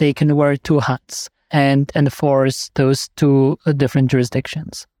Office, they can wear two hats and enforce those two different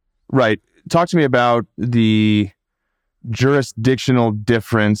jurisdictions. Right. Talk to me about the jurisdictional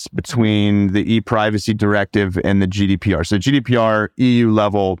difference between the e-privacy directive and the GDPR. So GDPR, EU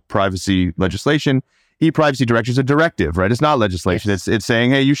level privacy legislation. E-privacy directive is a directive, right? It's not legislation. Yes. It's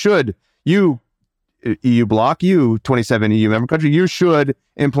saying, hey, you EU bloc, you 27 EU member country, you should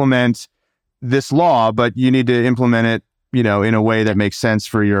implement this law, but you need to implement it, in a way that makes sense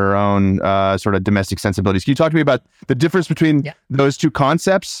for your own sort of domestic sensibilities. Can you talk to me about the difference between those two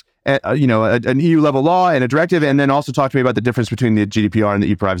concepts? An EU level law and a directive, and then also talk to me about the difference between the GDPR and the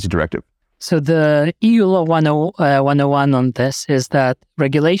e-privacy directive. So the EU Law 101 on this is that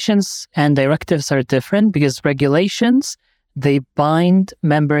regulations and directives are different, because regulations, they bind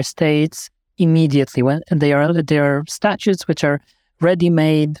member states immediately when they are statutes which are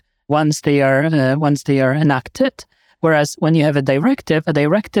ready-made once they are enacted. Whereas when you have a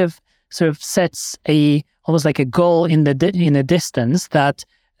directive sort of sets almost like a goal in a distance that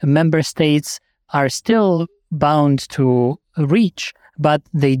member states are still bound to reach, but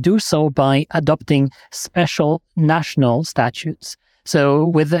they do so by adopting special national statutes. So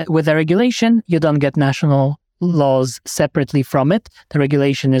with a regulation, you don't get national laws separately from it. The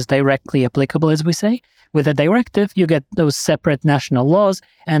regulation is directly applicable, as we say. With a directive, you get those separate national laws.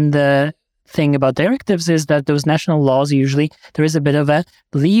 And the thing about directives is that those national laws, usually there is a bit of a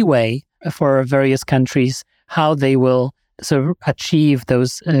leeway for various countries how they will sort of achieve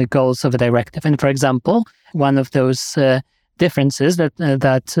those goals of a directive. And for example, one of those differences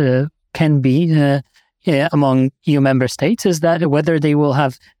that can be among EU member states is that whether they will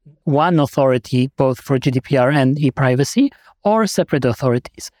have one authority both for GDPR and e-privacy or separate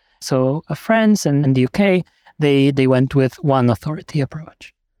authorities. So France and the UK, they went with one authority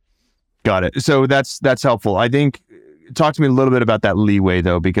approach. Got it. So that's helpful. I think, talk to me a little bit about that leeway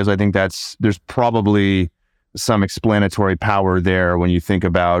though, because I think there's probably some explanatory power there when you think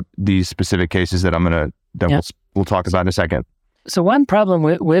about these specific cases that we'll talk about in a second. So one problem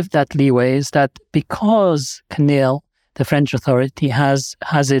with that leeway is that because CNIL, the French authority, has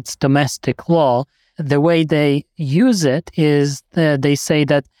its domestic law, the way they use it is they say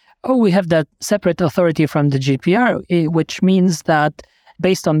that, we have that separate authority from the GDPR, which means that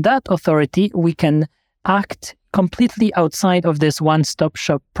based on that authority, we can act completely outside of this one-stop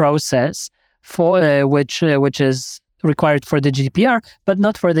shop process for which is required for the GDPR, but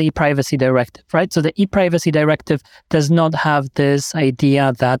not for the e-privacy directive, right? So the e-privacy directive does not have this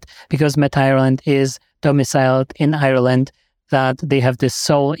idea that because Meta Ireland is domiciled in Ireland, that they have this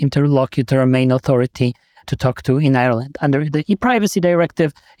sole interlocutor main authority to talk to in Ireland. Under the e-privacy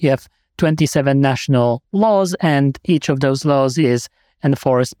directive, you have 27 national laws, and each of those laws is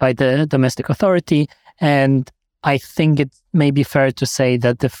enforced by the domestic authority. And I think it may be fair to say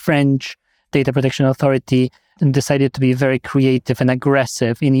that the French Data Protection Authority decided to be very creative and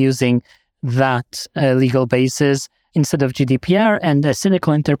aggressive in using that legal basis instead of GDPR. And a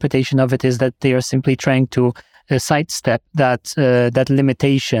cynical interpretation of it is that they are simply trying to sidestep that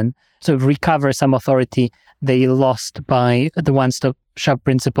limitation, so recover some authority they lost by the one-stop shop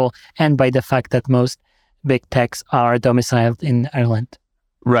principle and by the fact that most big techs are domiciled in Ireland.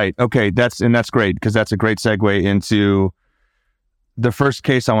 Right. Okay. That's great, because that's a great segue into the first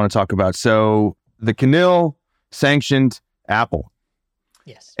case I want to talk about. So the CNIL sanctioned Apple.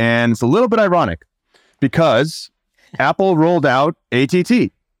 Yes. And it's a little bit ironic because Apple rolled out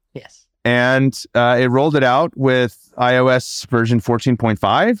ATT. Yes. And it rolled it out with iOS version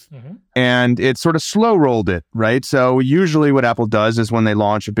 14.5, and it sort of slow rolled it, right? So usually what Apple does is when they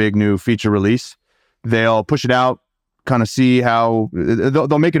launch a big new feature release, they'll push it out, kind of see how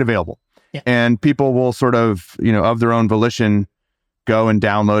they'll make it available. Yeah. And people will sort of, of their own volition, go and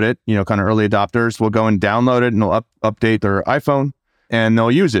download it. Kind of early adopters will go and download it and they'll update their iPhone and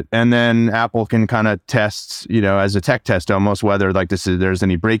they'll use it. And then Apple can kind of test, as a tech test almost, whether like there's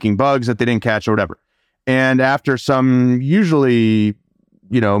any breaking bugs that they didn't catch or whatever. And after some usually,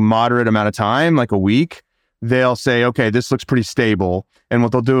 moderate amount of time, like a week, they'll say, okay, this looks pretty stable. And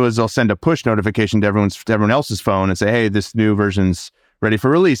what they'll do is they'll send a push notification to everyone else's phone and say, hey, this new version's ready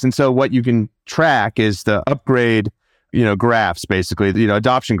for release. And so what you can track is the upgrade, graphs, basically,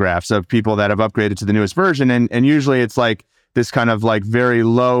 adoption graphs of people that have upgraded to the newest version. And usually it's like this kind of like very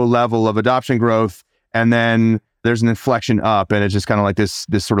low level of adoption growth. And then there's an inflection up and it's just kind of like this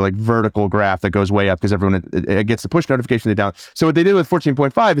sort of like vertical graph that goes way up because everyone it gets the push notification they down. So what they did with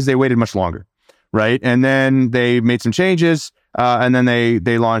 14.5 is they waited much longer, right? And then they made some changes and then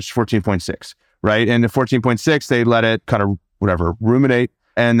they launched 14.6, right? And the 14.6, they let it kind of ruminate.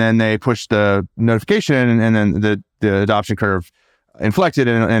 And then they pushed the notification and then the adoption curve inflected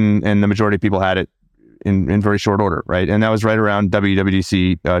and the majority of people had it in very short order, right? And that was right around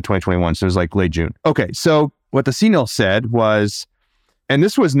WWDC 2021. So it was like late June. Okay, so what the CNIL said was, and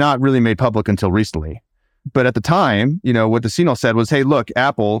this was not really made public until recently, but at the time, what the CNIL said was, hey, look,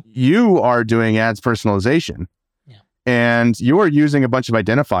 Apple, you are doing ads personalization. Yeah. And you are using a bunch of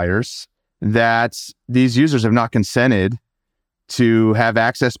identifiers that these users have not consented to have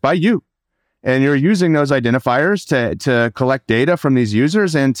access by you. And you're using those identifiers to collect data from these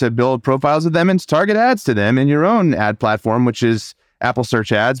users and to build profiles of them and to target ads to them in your own ad platform, which is Apple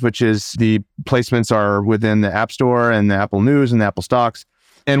Search Ads, which is the placements are within the App Store and the Apple News and the Apple Stocks.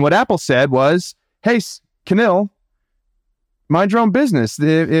 And what Apple said was, hey, CNIL, mind your own business.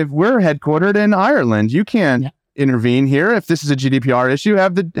 If we're headquartered in Ireland, you can't intervene here. If this is a GDPR issue,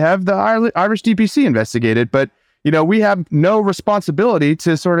 have the Irish DPC investigated. But we have no responsibility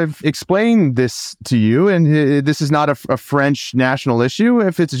to sort of explain this to you. And this is not a French national issue.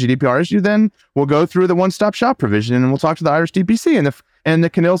 If it's a GDPR issue, then we'll go through the one-stop shop provision and we'll talk to the Irish DPC. And the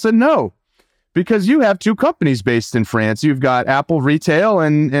CNIL said no, because you have two companies based in France. You've got Apple Retail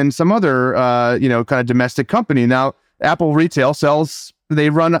and some other, kind of domestic company. Now, Apple Retail they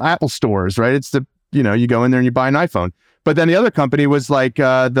run Apple stores, right? It's you go in there and you buy an iPhone. But then the other company was like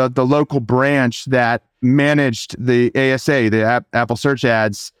the local branch that managed the ASA, the Apple Search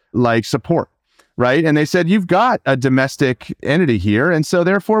Ads, like support, right? And they said, you've got a domestic entity here, and so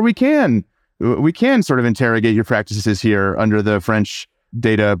therefore we can sort of interrogate your practices here under the French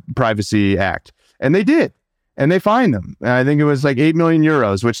Data Privacy Act. And they did, and they fined them. And I think it was like 8 million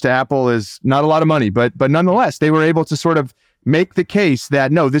euros, which to Apple is not a lot of money, but nonetheless, they were able to sort of make the case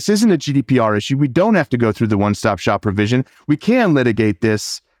that, no, this isn't a GDPR issue. We don't have to go through the one-stop shop provision. We can litigate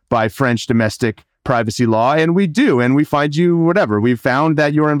this by French domestic privacy law, and we do, and we find you whatever. We found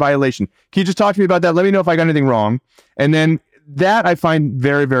that you're in violation. Can you just talk to me about that? Let me know if I got anything wrong. And then that I find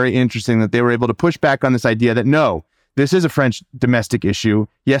very, very interesting that they were able to push back on this idea that, no, this is a French domestic issue.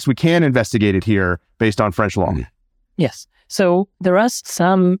 Yes, we can investigate it here based on French law. Yes. So there are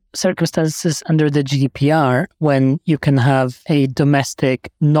some circumstances under the GDPR when you can have a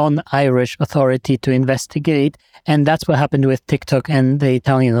domestic non-Irish authority to investigate. And that's what happened with TikTok and the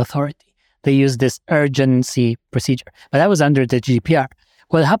Italian authority. They used this urgency procedure, but that was under the GDPR.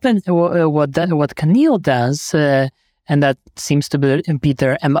 What happened, what CNIL does, and that seems to be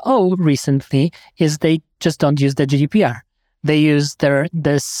their MO recently, is they just don't use the GDPR. They use their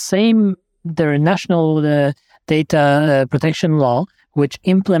national data protection law, which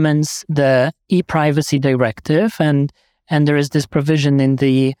implements the e-privacy directive, and there is this provision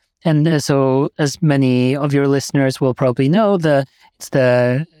so as many of your listeners will probably know, it's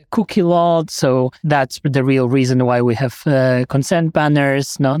the cookie law. So that's the real reason why we have consent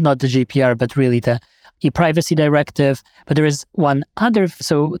banners, not the GDPR, but really the e-privacy directive. But there is one other,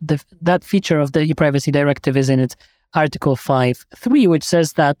 so that feature of the e-privacy directive is in its Article 5.3, which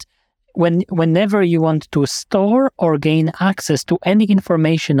says that whenever you want to store or gain access to any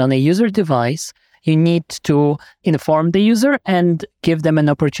information on a user device, you need to inform the user and give them an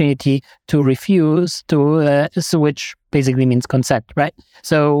opportunity to refuse which basically means consent, right?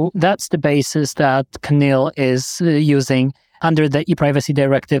 So that's the basis that CNIL is using under the e-privacy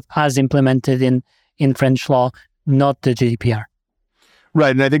directive as implemented in French law, not the GDPR.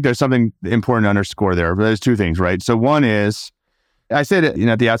 Right, and I think there's something important to underscore there. There's two things, right? So one is, I said it,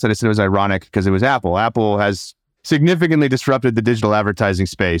 at the outset, I said it was ironic because it was Apple. Apple has significantly disrupted the digital advertising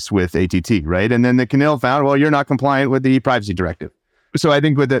space with ATT, right? And then the CNIL found, well, you're not compliant with the e-privacy directive. So I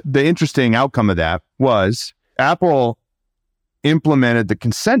think with the interesting outcome of that was Apple implemented the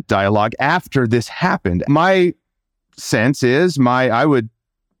consent dialogue after this happened. My sense is, I would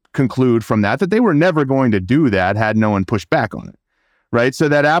conclude from that they were never going to do that had no one pushed back on it, right? So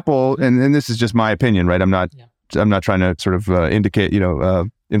that Apple, and this is just my opinion, right? I'm not trying to sort of indicate,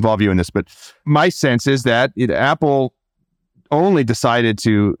 involve you in this, but my sense is that Apple only decided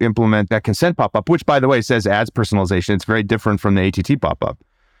to implement that consent pop-up, which, by the way, says ads personalization. It's very different from the ATT pop-up,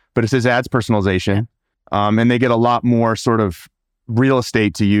 but it says ads personalization, and they get a lot more sort of real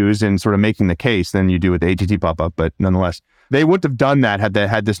estate to use in sort of making the case than you do with the ATT pop-up. But nonetheless, they wouldn't have done that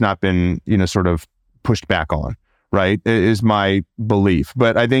had this not been, sort of pushed back on, right? Is my belief.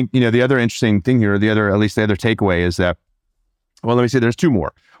 But I think, the other interesting thing here, at least the other takeaway is that, well, let me say there's two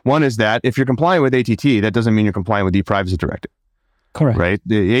more. One is that if you're compliant with ATT, that doesn't mean you're compliant with the e-privacy directive. Correct. Right?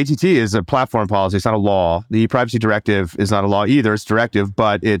 The ATT is a platform policy. It's not a law. The e-privacy directive is not a law either. It's directive,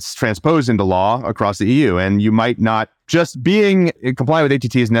 but it's transposed into law across the EU. And you might not, just being compliant with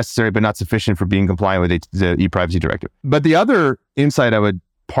ATT is necessary, but not sufficient for being compliant with the e-privacy directive. But the other insight I would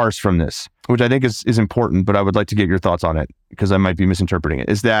parse from this, which I think is important, but I would like to get your thoughts on it because I might be misinterpreting it,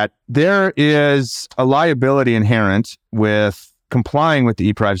 is that there is a liability inherent with complying with the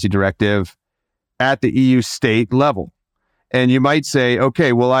e-privacy directive at the EU state level. And you might say,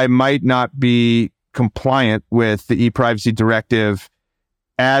 okay, well, I might not be compliant with the e-privacy directive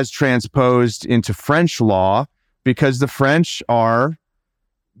as transposed into French law because the French are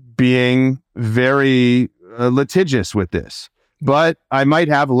being very litigious with this. But I might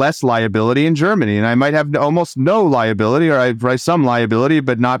have less liability in Germany, and I might have almost no liability, or I have some liability,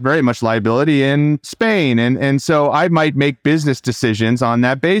 but not very much liability in Spain. And so I might make business decisions on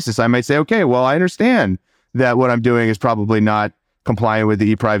that basis. I might say, okay, well, I understand that what I'm doing is probably not compliant with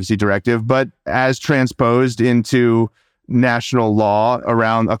the e-privacy directive, but as transposed into national law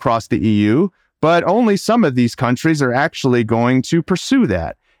across the EU, but only some of these countries are actually going to pursue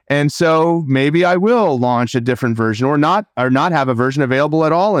that. And so maybe I will launch a different version or not have a version available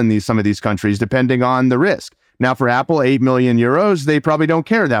at all in some of these countries, depending on the risk. Now, for Apple, 8 million euros, they probably don't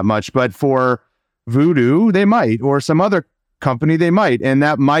care that much, but for Voodoo, they might, or some other company, they might. And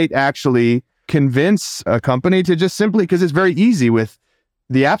that might actually convince a company to just simply, because it's very easy with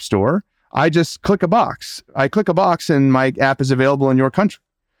the App Store, I just click a box. I click a box and my app is available in your country.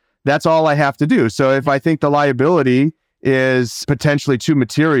 That's all I have to do. So if I think the liability is potentially too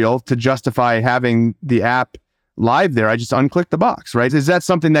material to justify having the app live there, I just unclick the box, right? Is that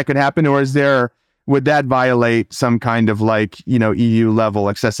something that could happen, or would that violate some kind of EU level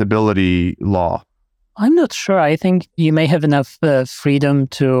accessibility law? I'm not sure. I think you may have enough freedom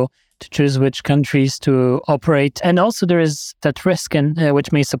to choose which countries to operate. And also there is that risk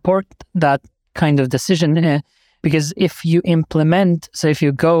which may support that kind of decision. Because if you if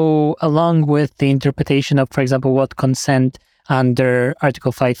you go along with the interpretation of, for example, what consent under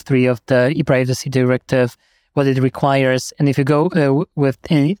Article 5.3 of the e-privacy directive, what it requires, and if you go with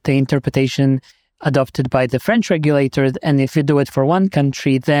the interpretation adopted by the French regulator, and if you do it for one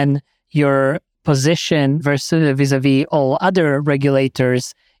country, then your position vis-a-vis all other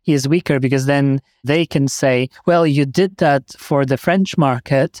regulators is weaker, because then they can say, well, you did that for the French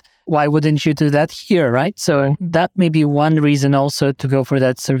market, why wouldn't you do that here, right? So that may be one reason also to go for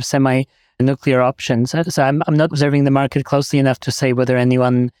that sort of semi-nuclear option. So I'm not observing the market closely enough to say whether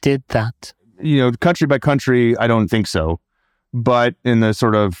anyone did that. Country by country, I don't think so. But in the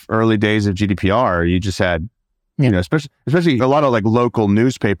sort of early days of GDPR, you just had, especially a lot of local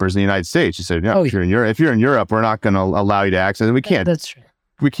newspapers in the United States. You said, if you're in Europe, we're not going to allow you to access it. We can't. That's true.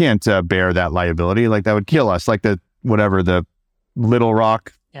 We can't bear that liability. That would kill us. The Little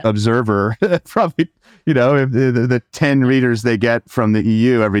Rock Observer, probably, if the 10 readers they get from the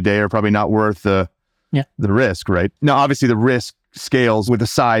EU every day are probably not worth the risk, right? Now, obviously, the risk scales with the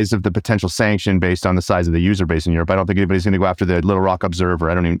size of the potential sanction based on the size of the user base in Europe. I don't think anybody's going to go after the Little Rock Observer.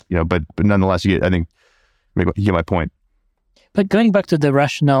 I don't even, but nonetheless, I think maybe you get my point. But going back to the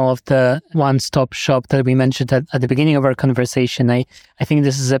rationale of the one-stop shop that we mentioned at the beginning of our conversation, I think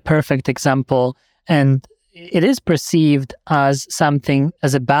this is a perfect example, and it is perceived as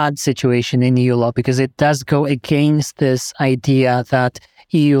a bad situation in EU law, because it does go against this idea that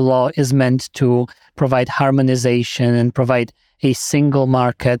EU law is meant to provide harmonization and provide a single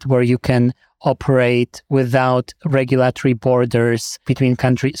market where you can operate without regulatory borders between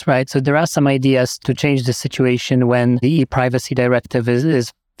countries, right? So there are some ideas to change the situation when the e-privacy directive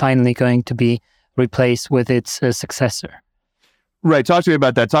is finally going to be replaced with its successor. Right. Talk to me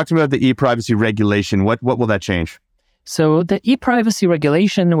about that. Talk to me about the e-privacy regulation. What will that change? So the e-privacy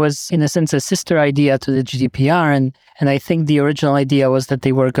regulation was, in a sense, a sister idea to the GDPR. And I think the original idea was that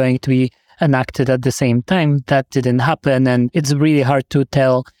they were going to be enacted at the same time. That didn't happen. And it's really hard to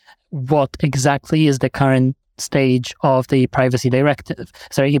tell what exactly is the current stage of the e-privacy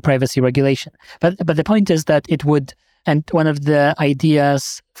regulation. But the point is that it would, and one of the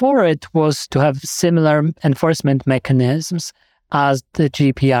ideas for it was to have similar enforcement mechanisms as the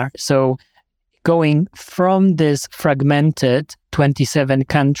GDPR. So going from this fragmented 27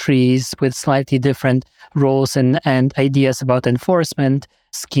 countries with slightly different rules and ideas about enforcement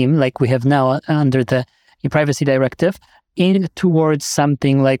scheme like we have now under the e-privacy directive towards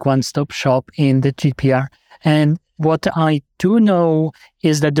something like one-stop shop in the GDPR. And what I do know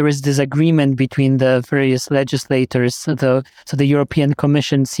is that there is disagreement between the various legislators. So the European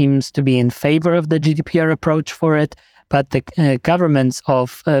Commission seems to be in favor of the GDPR approach for it, but the governments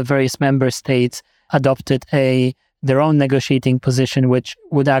of various member states adopted their own negotiating position, which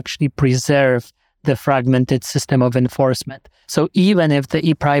would actually preserve the fragmented system of enforcement. So even if the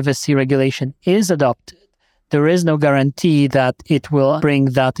e-privacy regulation is adopted, there is no guarantee that it will bring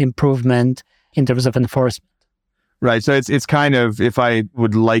that improvement in terms of enforcement. Right. So it's kind of, if I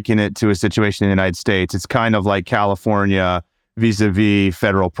would liken it to a situation in the United States, it's kind of like California vis-a-vis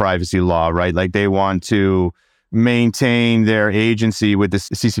federal privacy law, right? Like they want to maintain their agency with the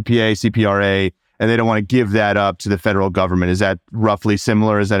CCPA, CPRA, and they don't want to give that up to the federal government. Is that roughly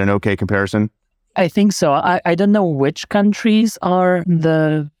similar? Is that an okay comparison? I think so. I don't know which countries are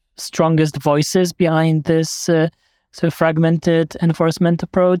the strongest voices behind this sort of fragmented enforcement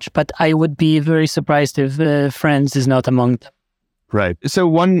approach, but I would be very surprised if France is not among them. Right. So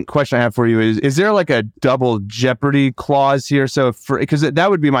one question I have for you is there like a double jeopardy clause here? So because that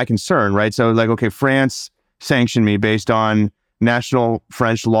would be my concern, right? So like, okay, France sanctioned me based on national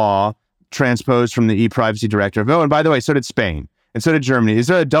French law transposed from the e-privacy directive. Oh, and by the way, so did Spain and so did Germany. Is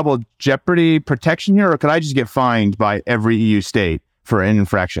there a double jeopardy protection here, or could I just get fined by every EU state for an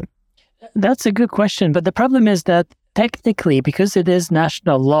infraction? That's a good question. But the problem is that technically, because it is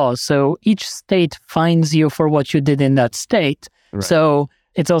national law, so each state fines you for what you did in that state. Right. So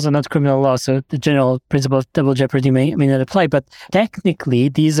it's also not criminal law, so the general principle of double jeopardy may not apply. But technically,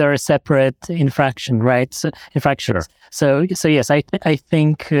 these are separate infractions. Sure. So yes, I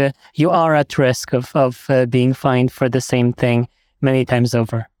think you are at risk of being fined for the same thing many times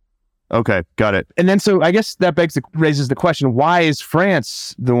over. Okay, got it. And then, so I guess that raises the question: why is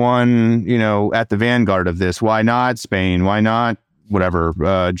France the one, at the vanguard of this? Why not Spain? Why not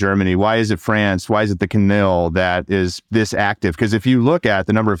Germany? Why is it France? Why is it the CNIL that is this active? Because if you look at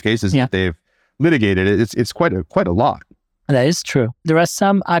the number of cases that they've litigated, it's quite a lot. That is true. There are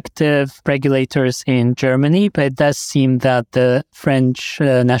some active regulators in Germany, but it does seem that the French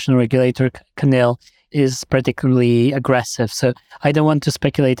national regulator, CNIL, is particularly aggressive. So I don't want to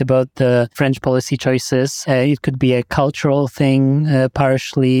speculate about the French policy choices. It could be a cultural thing,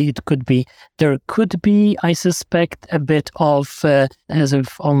 partially. There could be, I suspect, a bit of as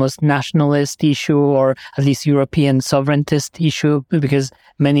of almost nationalist issue, or at least European sovereigntist issue, because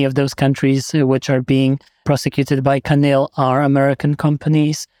many of those countries which are being prosecuted by CNIL are American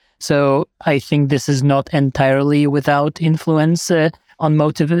companies. So I think this is not entirely without influence on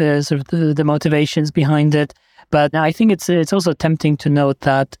the motivations behind it. But I think it's also tempting to note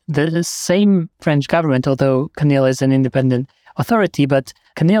that the same French government, although CNIL is an independent authority, but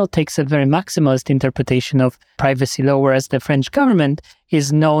CNIL takes a very maximalist interpretation of privacy law, whereas the French government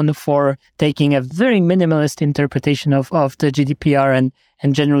is known for taking a very minimalist interpretation of the GDPR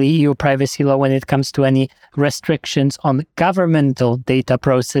and generally EU privacy law when it comes to any restrictions on governmental data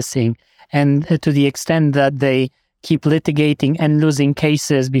processing. And to the extent that they keep litigating and losing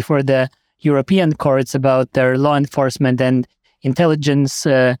cases before the European courts about their law enforcement and intelligence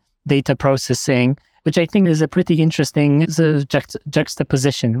data processing, which I think is a pretty interesting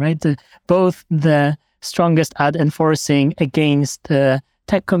juxtaposition, right? Both the strongest at enforcing against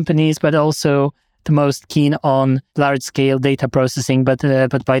tech companies, but also the most keen on large-scale data processing, but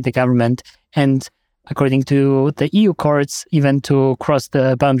by the government. And according to the EU courts, even to cross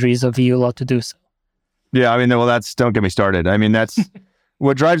the boundaries of EU law to do so. Yeah, don't get me started. That's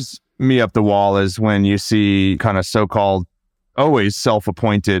what drives me up the wall is when you see kind of so-called always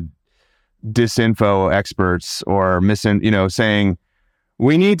self-appointed disinfo experts or saying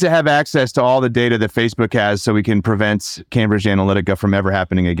we need to have access to all the data that Facebook has so we can prevent Cambridge Analytica from ever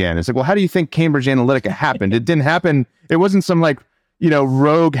happening again. It's like, well, how do you think Cambridge Analytica happened? It didn't happen. It wasn't some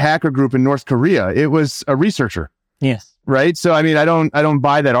rogue hacker group in North Korea. It was a researcher. Yes. right? So, I mean, I don't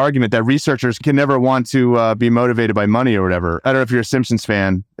buy that argument that researchers can never want to be motivated by money or whatever. I don't know if you're a Simpsons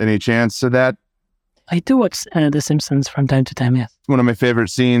fan. Any chance of that? I do watch The Simpsons from time to time, yes. One of my favorite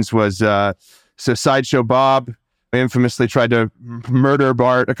scenes was, so Sideshow Bob infamously tried to murder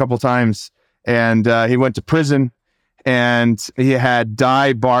Bart a couple times, and he went to prison, and he had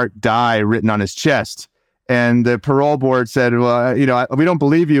 "Die Bart Die" written on his chest. And the parole board said, well, we don't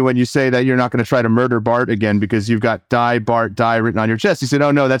believe you when you say that you're not going to try to murder Bart again because you've got "Die Bart Die" written on your chest. He said,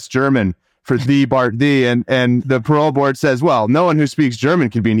 oh no, that's German for "thee Bart thee." And the parole board says, well, no one who speaks German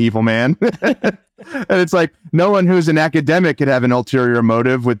can be an evil man. And it's like, no one who's an academic could have an ulterior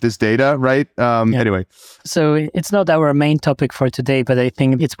motive with this data, right? Anyway. So it's not our main topic for today, but I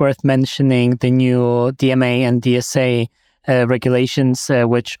think it's worth mentioning the new DMA and DSA regulations,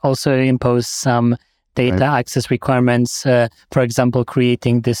 which also impose some data access requirements. For example,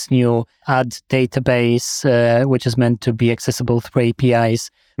 creating this new ad database, which is meant to be accessible through APIs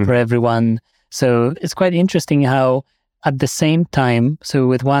for everyone. So it's quite interesting how at the same time, so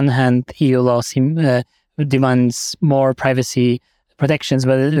with one hand, EU law demands more privacy protections,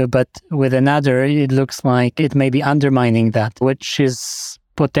 but with another, it looks like it may be undermining that, which is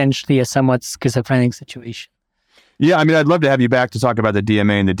potentially a somewhat schizophrenic situation. Yeah, I mean, I'd love to have you back to talk about the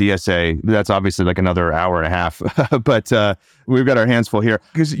DMA and the DSA. That's obviously like another hour and a half, but we've got our hands full here.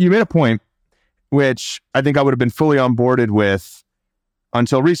 Because you made a point, which I think I would have been fully onboarded with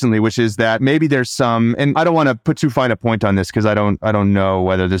until recently, which is that maybe there's some, and I don't want to put too fine a point on this because I don't know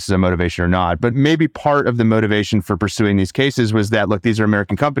whether this is a motivation or not, but maybe part of the motivation for pursuing these cases was that, look, these are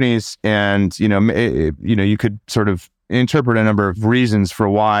American companies, and you could sort of interpret a number of reasons for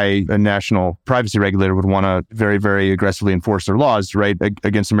why a national privacy regulator would want to very, very aggressively enforce their laws, right,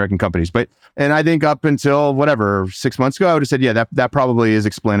 against American companies. And I think up until 6 months ago, I would have said, yeah, that probably is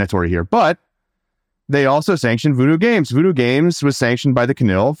explanatory here. But they also sanctioned Voodoo Games. Voodoo Games was sanctioned by the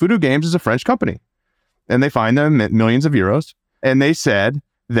CNIL. Voodoo Games is a French company, and they fined them millions of euros. And they said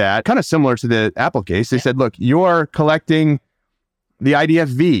that, kind of similar to the Apple case, they said, look, you're collecting the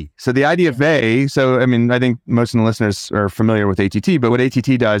IDFV. So the IDFA, I think most of the listeners are familiar with ATT, but what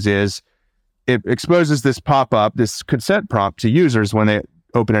ATT does is it exposes this pop-up, this consent prompt to users when they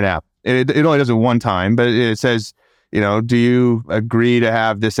open an app. It only does it one time, but it says, do you agree to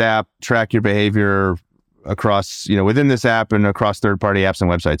have this app track your behavior across, within this app and across third-party apps and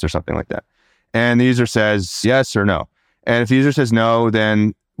websites or something like that? And the user says yes or no. And if the user says no,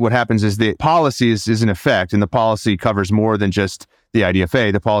 then what happens is the policy is in effect, and the policy covers more than just the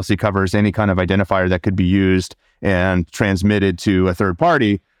IDFA. The policy covers any kind of identifier that could be used and transmitted to a third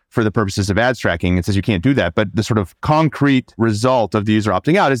party for the purposes of ads tracking. It says you can't do that. But the sort of concrete result of the user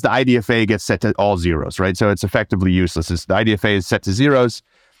opting out is the IDFA gets set to all zeros, right? So it's effectively useless. The IDFA is set to zeros.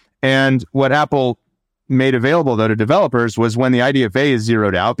 And what Apple made available, though, to developers was when the IDFA is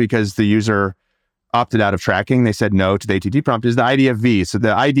zeroed out because the user opted out of tracking, they said no to the ATT prompt, is the IDFV. So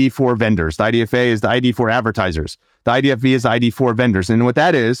the ID for vendors. The IDFA is the ID for advertisers. The IDFV is the ID for vendors. And what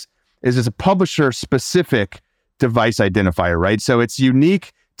that is it's a publisher-specific device identifier, right? So it's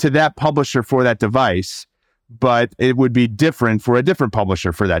unique to that publisher for that device, but it would be different for a different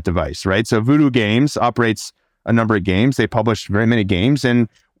publisher for that device, right? So Voodoo Games operates a number of games. They publish very many games, and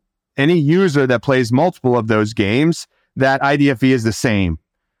any user that plays multiple of those games, that IDFV is the same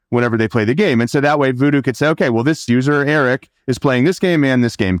whenever they play the game. And so that way Voodoo could say, okay, well, this user, Eric, is playing this game and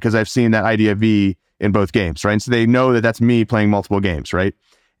this game because I've seen that IDFV in both games, right? And so they know that that's me playing multiple games, right?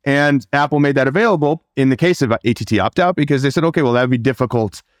 And Apple made that available in the case of ATT opt-out because they said, okay, well, that would be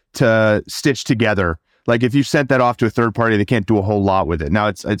difficult to stitch together. Like if you sent that off to a third party, they can't do a whole lot with it. Now,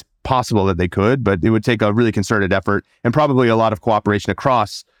 it's possible that they could, but it would take a really concerted effort and probably a lot of cooperation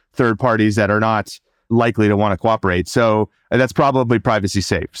across third parties that are not likely to want to cooperate. So that's probably privacy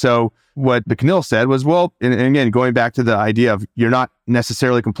safe. So what the CNIL said was, well, and again, going back to the idea of you're not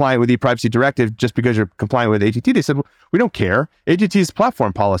necessarily compliant with the privacy directive just because you're compliant with ATT, they said, well, we don't care. ATT's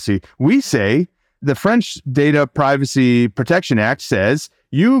platform policy. We say the French Data Privacy Protection Act says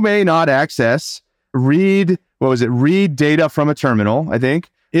you may not read data from a terminal, I think,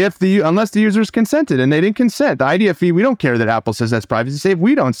 unless the user's consented, and they didn't consent. The IDFV, we don't care that Apple says that's privacy safe.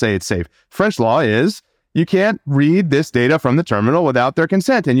 We don't say it's safe. French law is you can't read this data from the terminal without their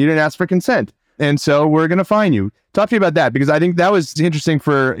consent, and you didn't ask for consent. And so we're going to fine you. Talk to me about that, because I think that was interesting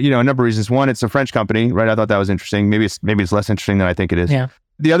for, a number of reasons. One, it's a French company, right? I thought that was interesting. Maybe it's less interesting than I think it is. Yeah.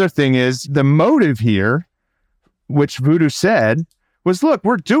 The other thing is the motive here, which Voodoo said, was, look,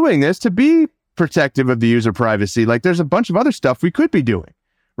 we're doing this to be protective of the user privacy. Like there's a bunch of other stuff we could be doing.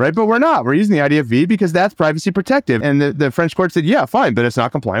 Right? But we're not. We're using the IDFV because that's privacy protective. And the French court said, yeah, fine, but it's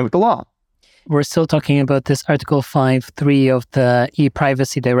not compliant with the law. we're still talking about this Article 5.3 of the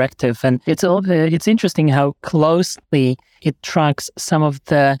e-privacy directive. And it's interesting how closely it tracks some of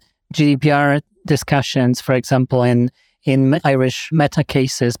the GDPR discussions, for example, in Irish Meta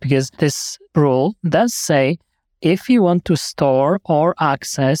cases, because this rule does say if you want to store or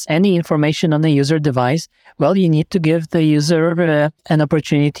access any information on a user device, well, you need to give the user an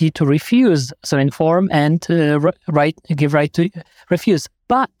opportunity to refuse. So inform and give right to refuse.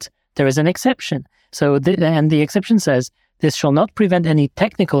 But there is an exception. So the exception says, this shall not prevent any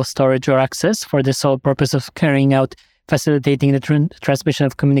technical storage or access for the sole purpose of carrying out, facilitating the transmission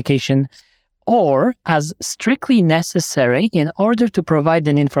of communication, or as strictly necessary in order to provide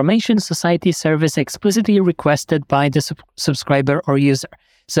an information society service explicitly requested by the subscriber or user.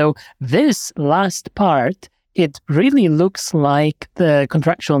 So this last part, it really looks like the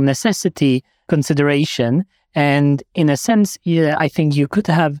contractual necessity consideration. And in a sense, I think you could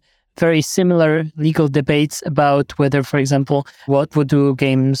have very similar legal debates about whether, for example, what Voodoo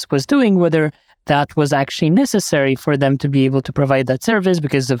Games was doing, whether that was actually necessary for them to be able to provide that service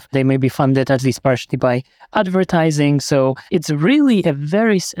because they may be funded at least partially by advertising. So it's really at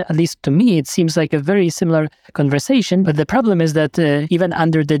least to me, it seems like a very similar conversation. But the problem is that even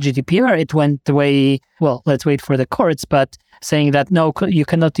under the GDPR, it went the way, well, let's wait for the courts, but saying that, no, you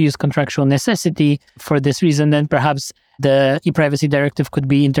cannot use contractual necessity for this reason, then perhaps the e-privacy directive could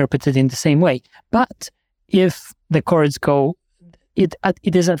be interpreted in the same way. But if the courts go, it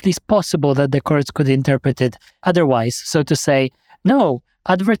is at least possible that the courts could interpret it otherwise. So to say, no,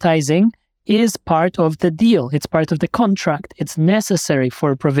 advertising is part of the deal. It's part of the contract. It's necessary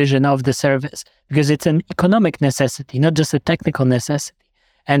for provision of the service because it's an economic necessity, not just a technical necessity.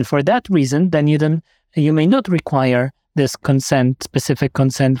 And for that reason, then you may not require this specific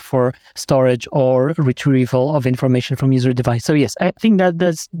consent for storage or retrieval of information from user device. So yes, I think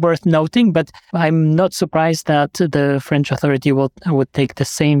that's worth noting, but I'm not surprised that the French authority would take the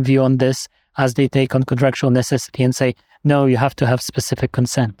same view on this as they take on contractual necessity and say, no, you have to have specific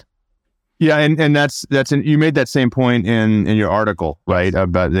consent. Yeah, and that's you made that same point in your article, right,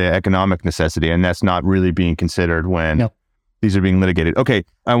 about the economic necessity, and that's not really being considered when these are being litigated. Okay,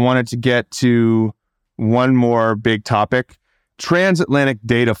 I wanted to get to one more big topic, transatlantic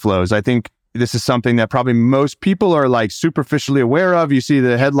data flows. I think this is something that probably most people are like superficially aware of. You see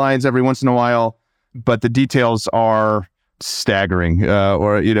the headlines every once in a while, but the details are staggering,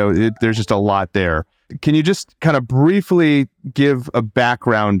 there's just a lot there. Can you just kind of briefly give a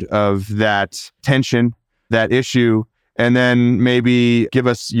background of that tension, that issue, and then maybe give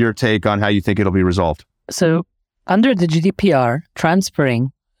us your take on how you think it'll be resolved? So under the GDPR,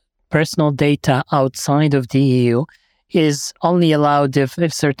 transferring personal data outside of the EU is only allowed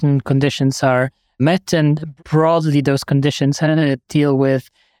if certain conditions are met, and broadly those conditions deal with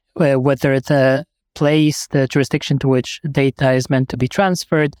whether the place, the jurisdiction to which data is meant to be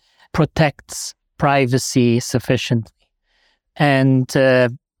transferred, protects privacy sufficiently. And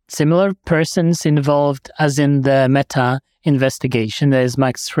similar persons involved, as in the Meta investigation, there is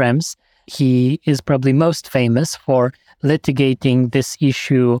Max Schrems. He is probably most famous for litigating this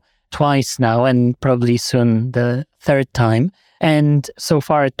issue twice now, and probably soon the third time. And so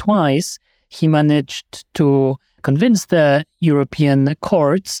far twice, he managed to convince the European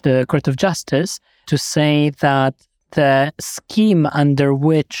courts, the Court of Justice, to say that the scheme under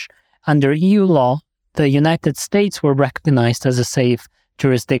EU law, the United States were recognized as a safe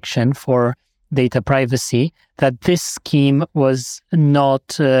jurisdiction for data privacy, that this scheme was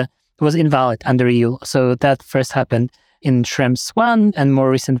invalid under EU. So that first happened in Schrems 1 and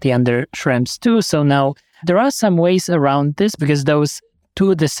more recently under Schrems 2. So now there are some ways around this because those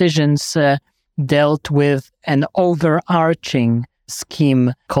two decisions dealt with an overarching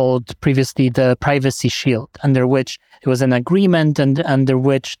scheme called previously the Privacy Shield, under which it was an agreement and under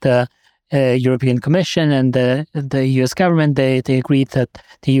which the European Commission and the US government, they agreed that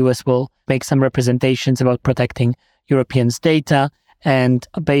the US will make some representations about protecting Europeans' data. And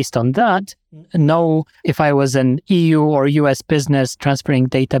based on that, if I was an EU or US business transferring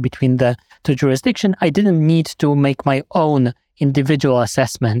data between the two jurisdictions, I didn't need to make my own individual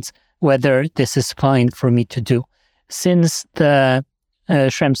assessments whether this is fine for me to do. Since the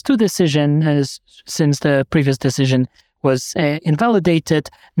Schrems 2 decision, since the previous decision was invalidated,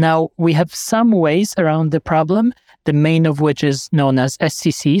 now we have some ways around the problem, the main of which is known as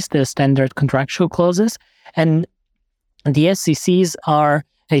SCCs, the Standard Contractual Clauses. And the SCCs are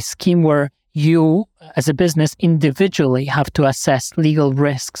a scheme where you, as a business, individually have to assess legal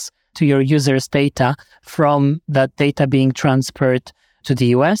risks to your users' data from that data being transferred to the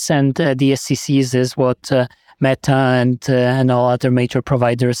US. And the SCCs is what Meta and all other major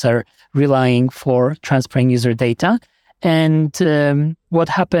providers are relying for transferring user data. And what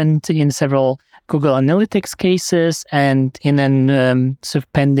happened in several Google Analytics cases and in an sort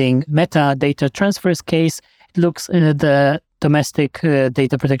of pending Meta data transfers case, it looks the domestic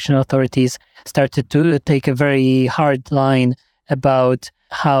data protection authorities started to take a very hard line about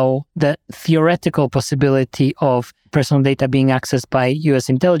how the theoretical possibility of personal data being accessed by US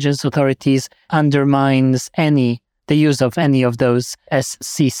intelligence authorities undermines the use of any of those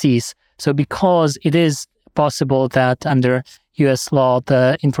SCCs. So because it is possible that under US law,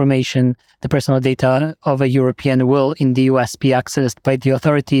 the personal data of a European will in the US be accessed by the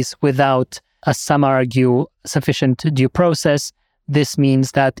authorities without, as some argue, sufficient due process, this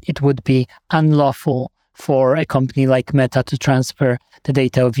means that it would be unlawful for a company like Meta to transfer the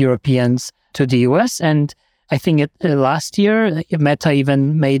data of Europeans to the US. And I think last year, Meta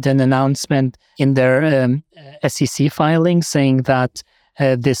even made an announcement in their SEC filing saying that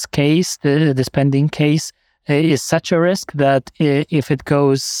this case, this pending case, is such a risk that if it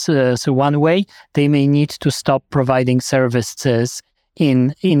goes one way, they may need to stop providing services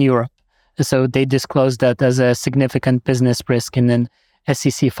in Europe. So they disclosed that as a significant business risk in an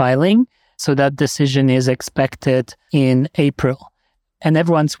SEC filing. So that decision is expected in April. And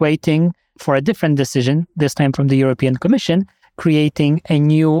everyone's waiting for a different decision, this time from the European Commission, creating a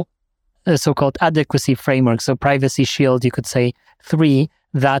new so-called adequacy framework. So Privacy Shield, you could say, 3,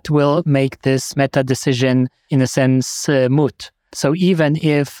 that will make this Meta decision, in a sense, moot. So even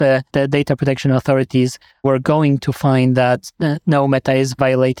if the data protection authorities were going to find that no, Meta is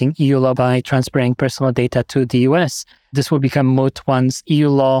violating EU law by transferring personal data to the US, this will become moot once EU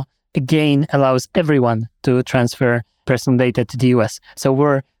law again allows everyone to transfer personal data to the US. So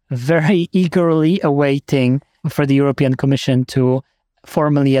we're very eagerly awaiting for the European Commission to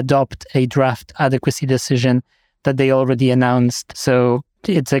formally adopt a draft adequacy decision that they already announced. So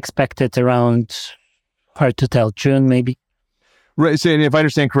it's expected around, hard to tell, June maybe. Right. So if I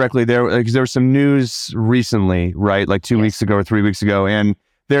understand correctly, there was some news recently, right? Like 2 weeks ago or 3 weeks ago. And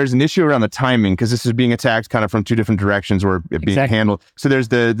there's an issue around the timing because this is being attacked kind of from two different directions or it being handled. So there's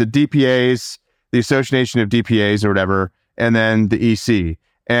the DPAs, the Association of DPAs or whatever, and then the EC.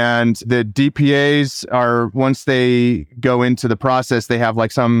 And the DPAs are, once they go into the process, they have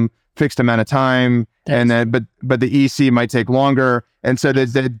like some fixed amount of time. And then, but the EC might take longer. And so the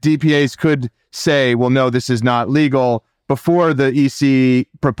DPAs could say, well, no, this is not legal before the EC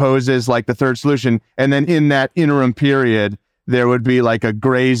proposes like the third solution. And then in that interim period, there would be like a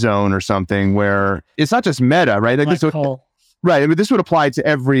gray zone or something where it's not just Meta, right? Like this would, right. I mean, this would apply to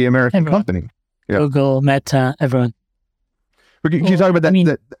every American company. Yeah. Google, Meta, everyone. Can you talk about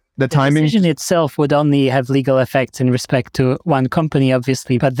that? The timing? The decision itself would only have legal effects in respect to one company,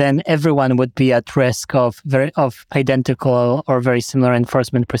 obviously, but then everyone would be at risk of identical or very similar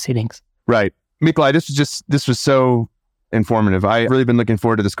enforcement proceedings. Right. Mikolaj, this was so informative. I've really been looking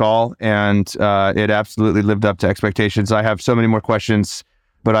forward to this call, and it absolutely lived up to expectations. I have so many more questions,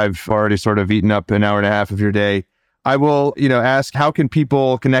 but I've already sort of eaten up an hour and a half of your day. I will, ask, how can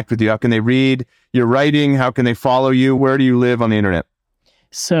people connect with you? How can they read your writing? How can they follow you? Where do you live on the internet?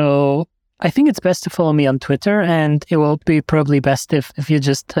 So I think it's best to follow me on Twitter, and it will be probably best if you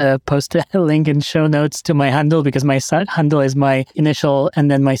just post a link in show notes to my handle, because my handle is my initial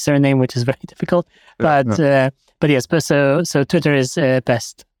and then my surname, which is very difficult. But yes, so Twitter is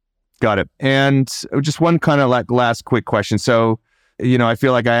best. Got it. And just one kind of like last quick question. So, I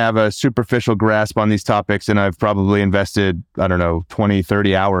feel like I have a superficial grasp on these topics, and I've probably invested, 20,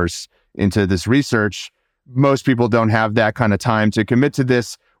 30 hours into this research. Most people don't have that kind of time to commit to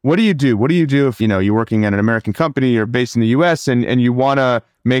this. What do you do? What do you do if, you're working at an American company, you're based in the US, and you want to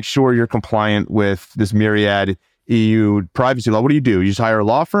make sure you're compliant with this myriad EU privacy law? What do? You just hire a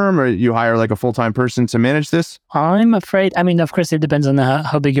law firm, or you hire like a full-time person to manage this? I'm afraid, of course, it depends on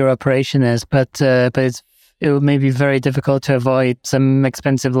how big your operation is, but it may be very difficult to avoid some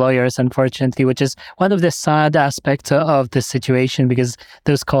expensive lawyers, unfortunately, which is one of the sad aspects of this situation, because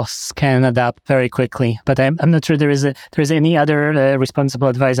those costs can add up very quickly. But I'm not sure there is any other responsible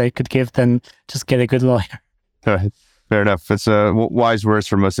advice I could give than just get a good lawyer. All right. Fair enough. It's wise words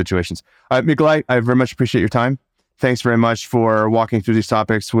for most situations. Mikolaj, I very much appreciate your time. Thanks very much for walking through these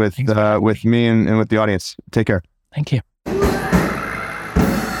topics with me and with the audience. Take care. Thank you.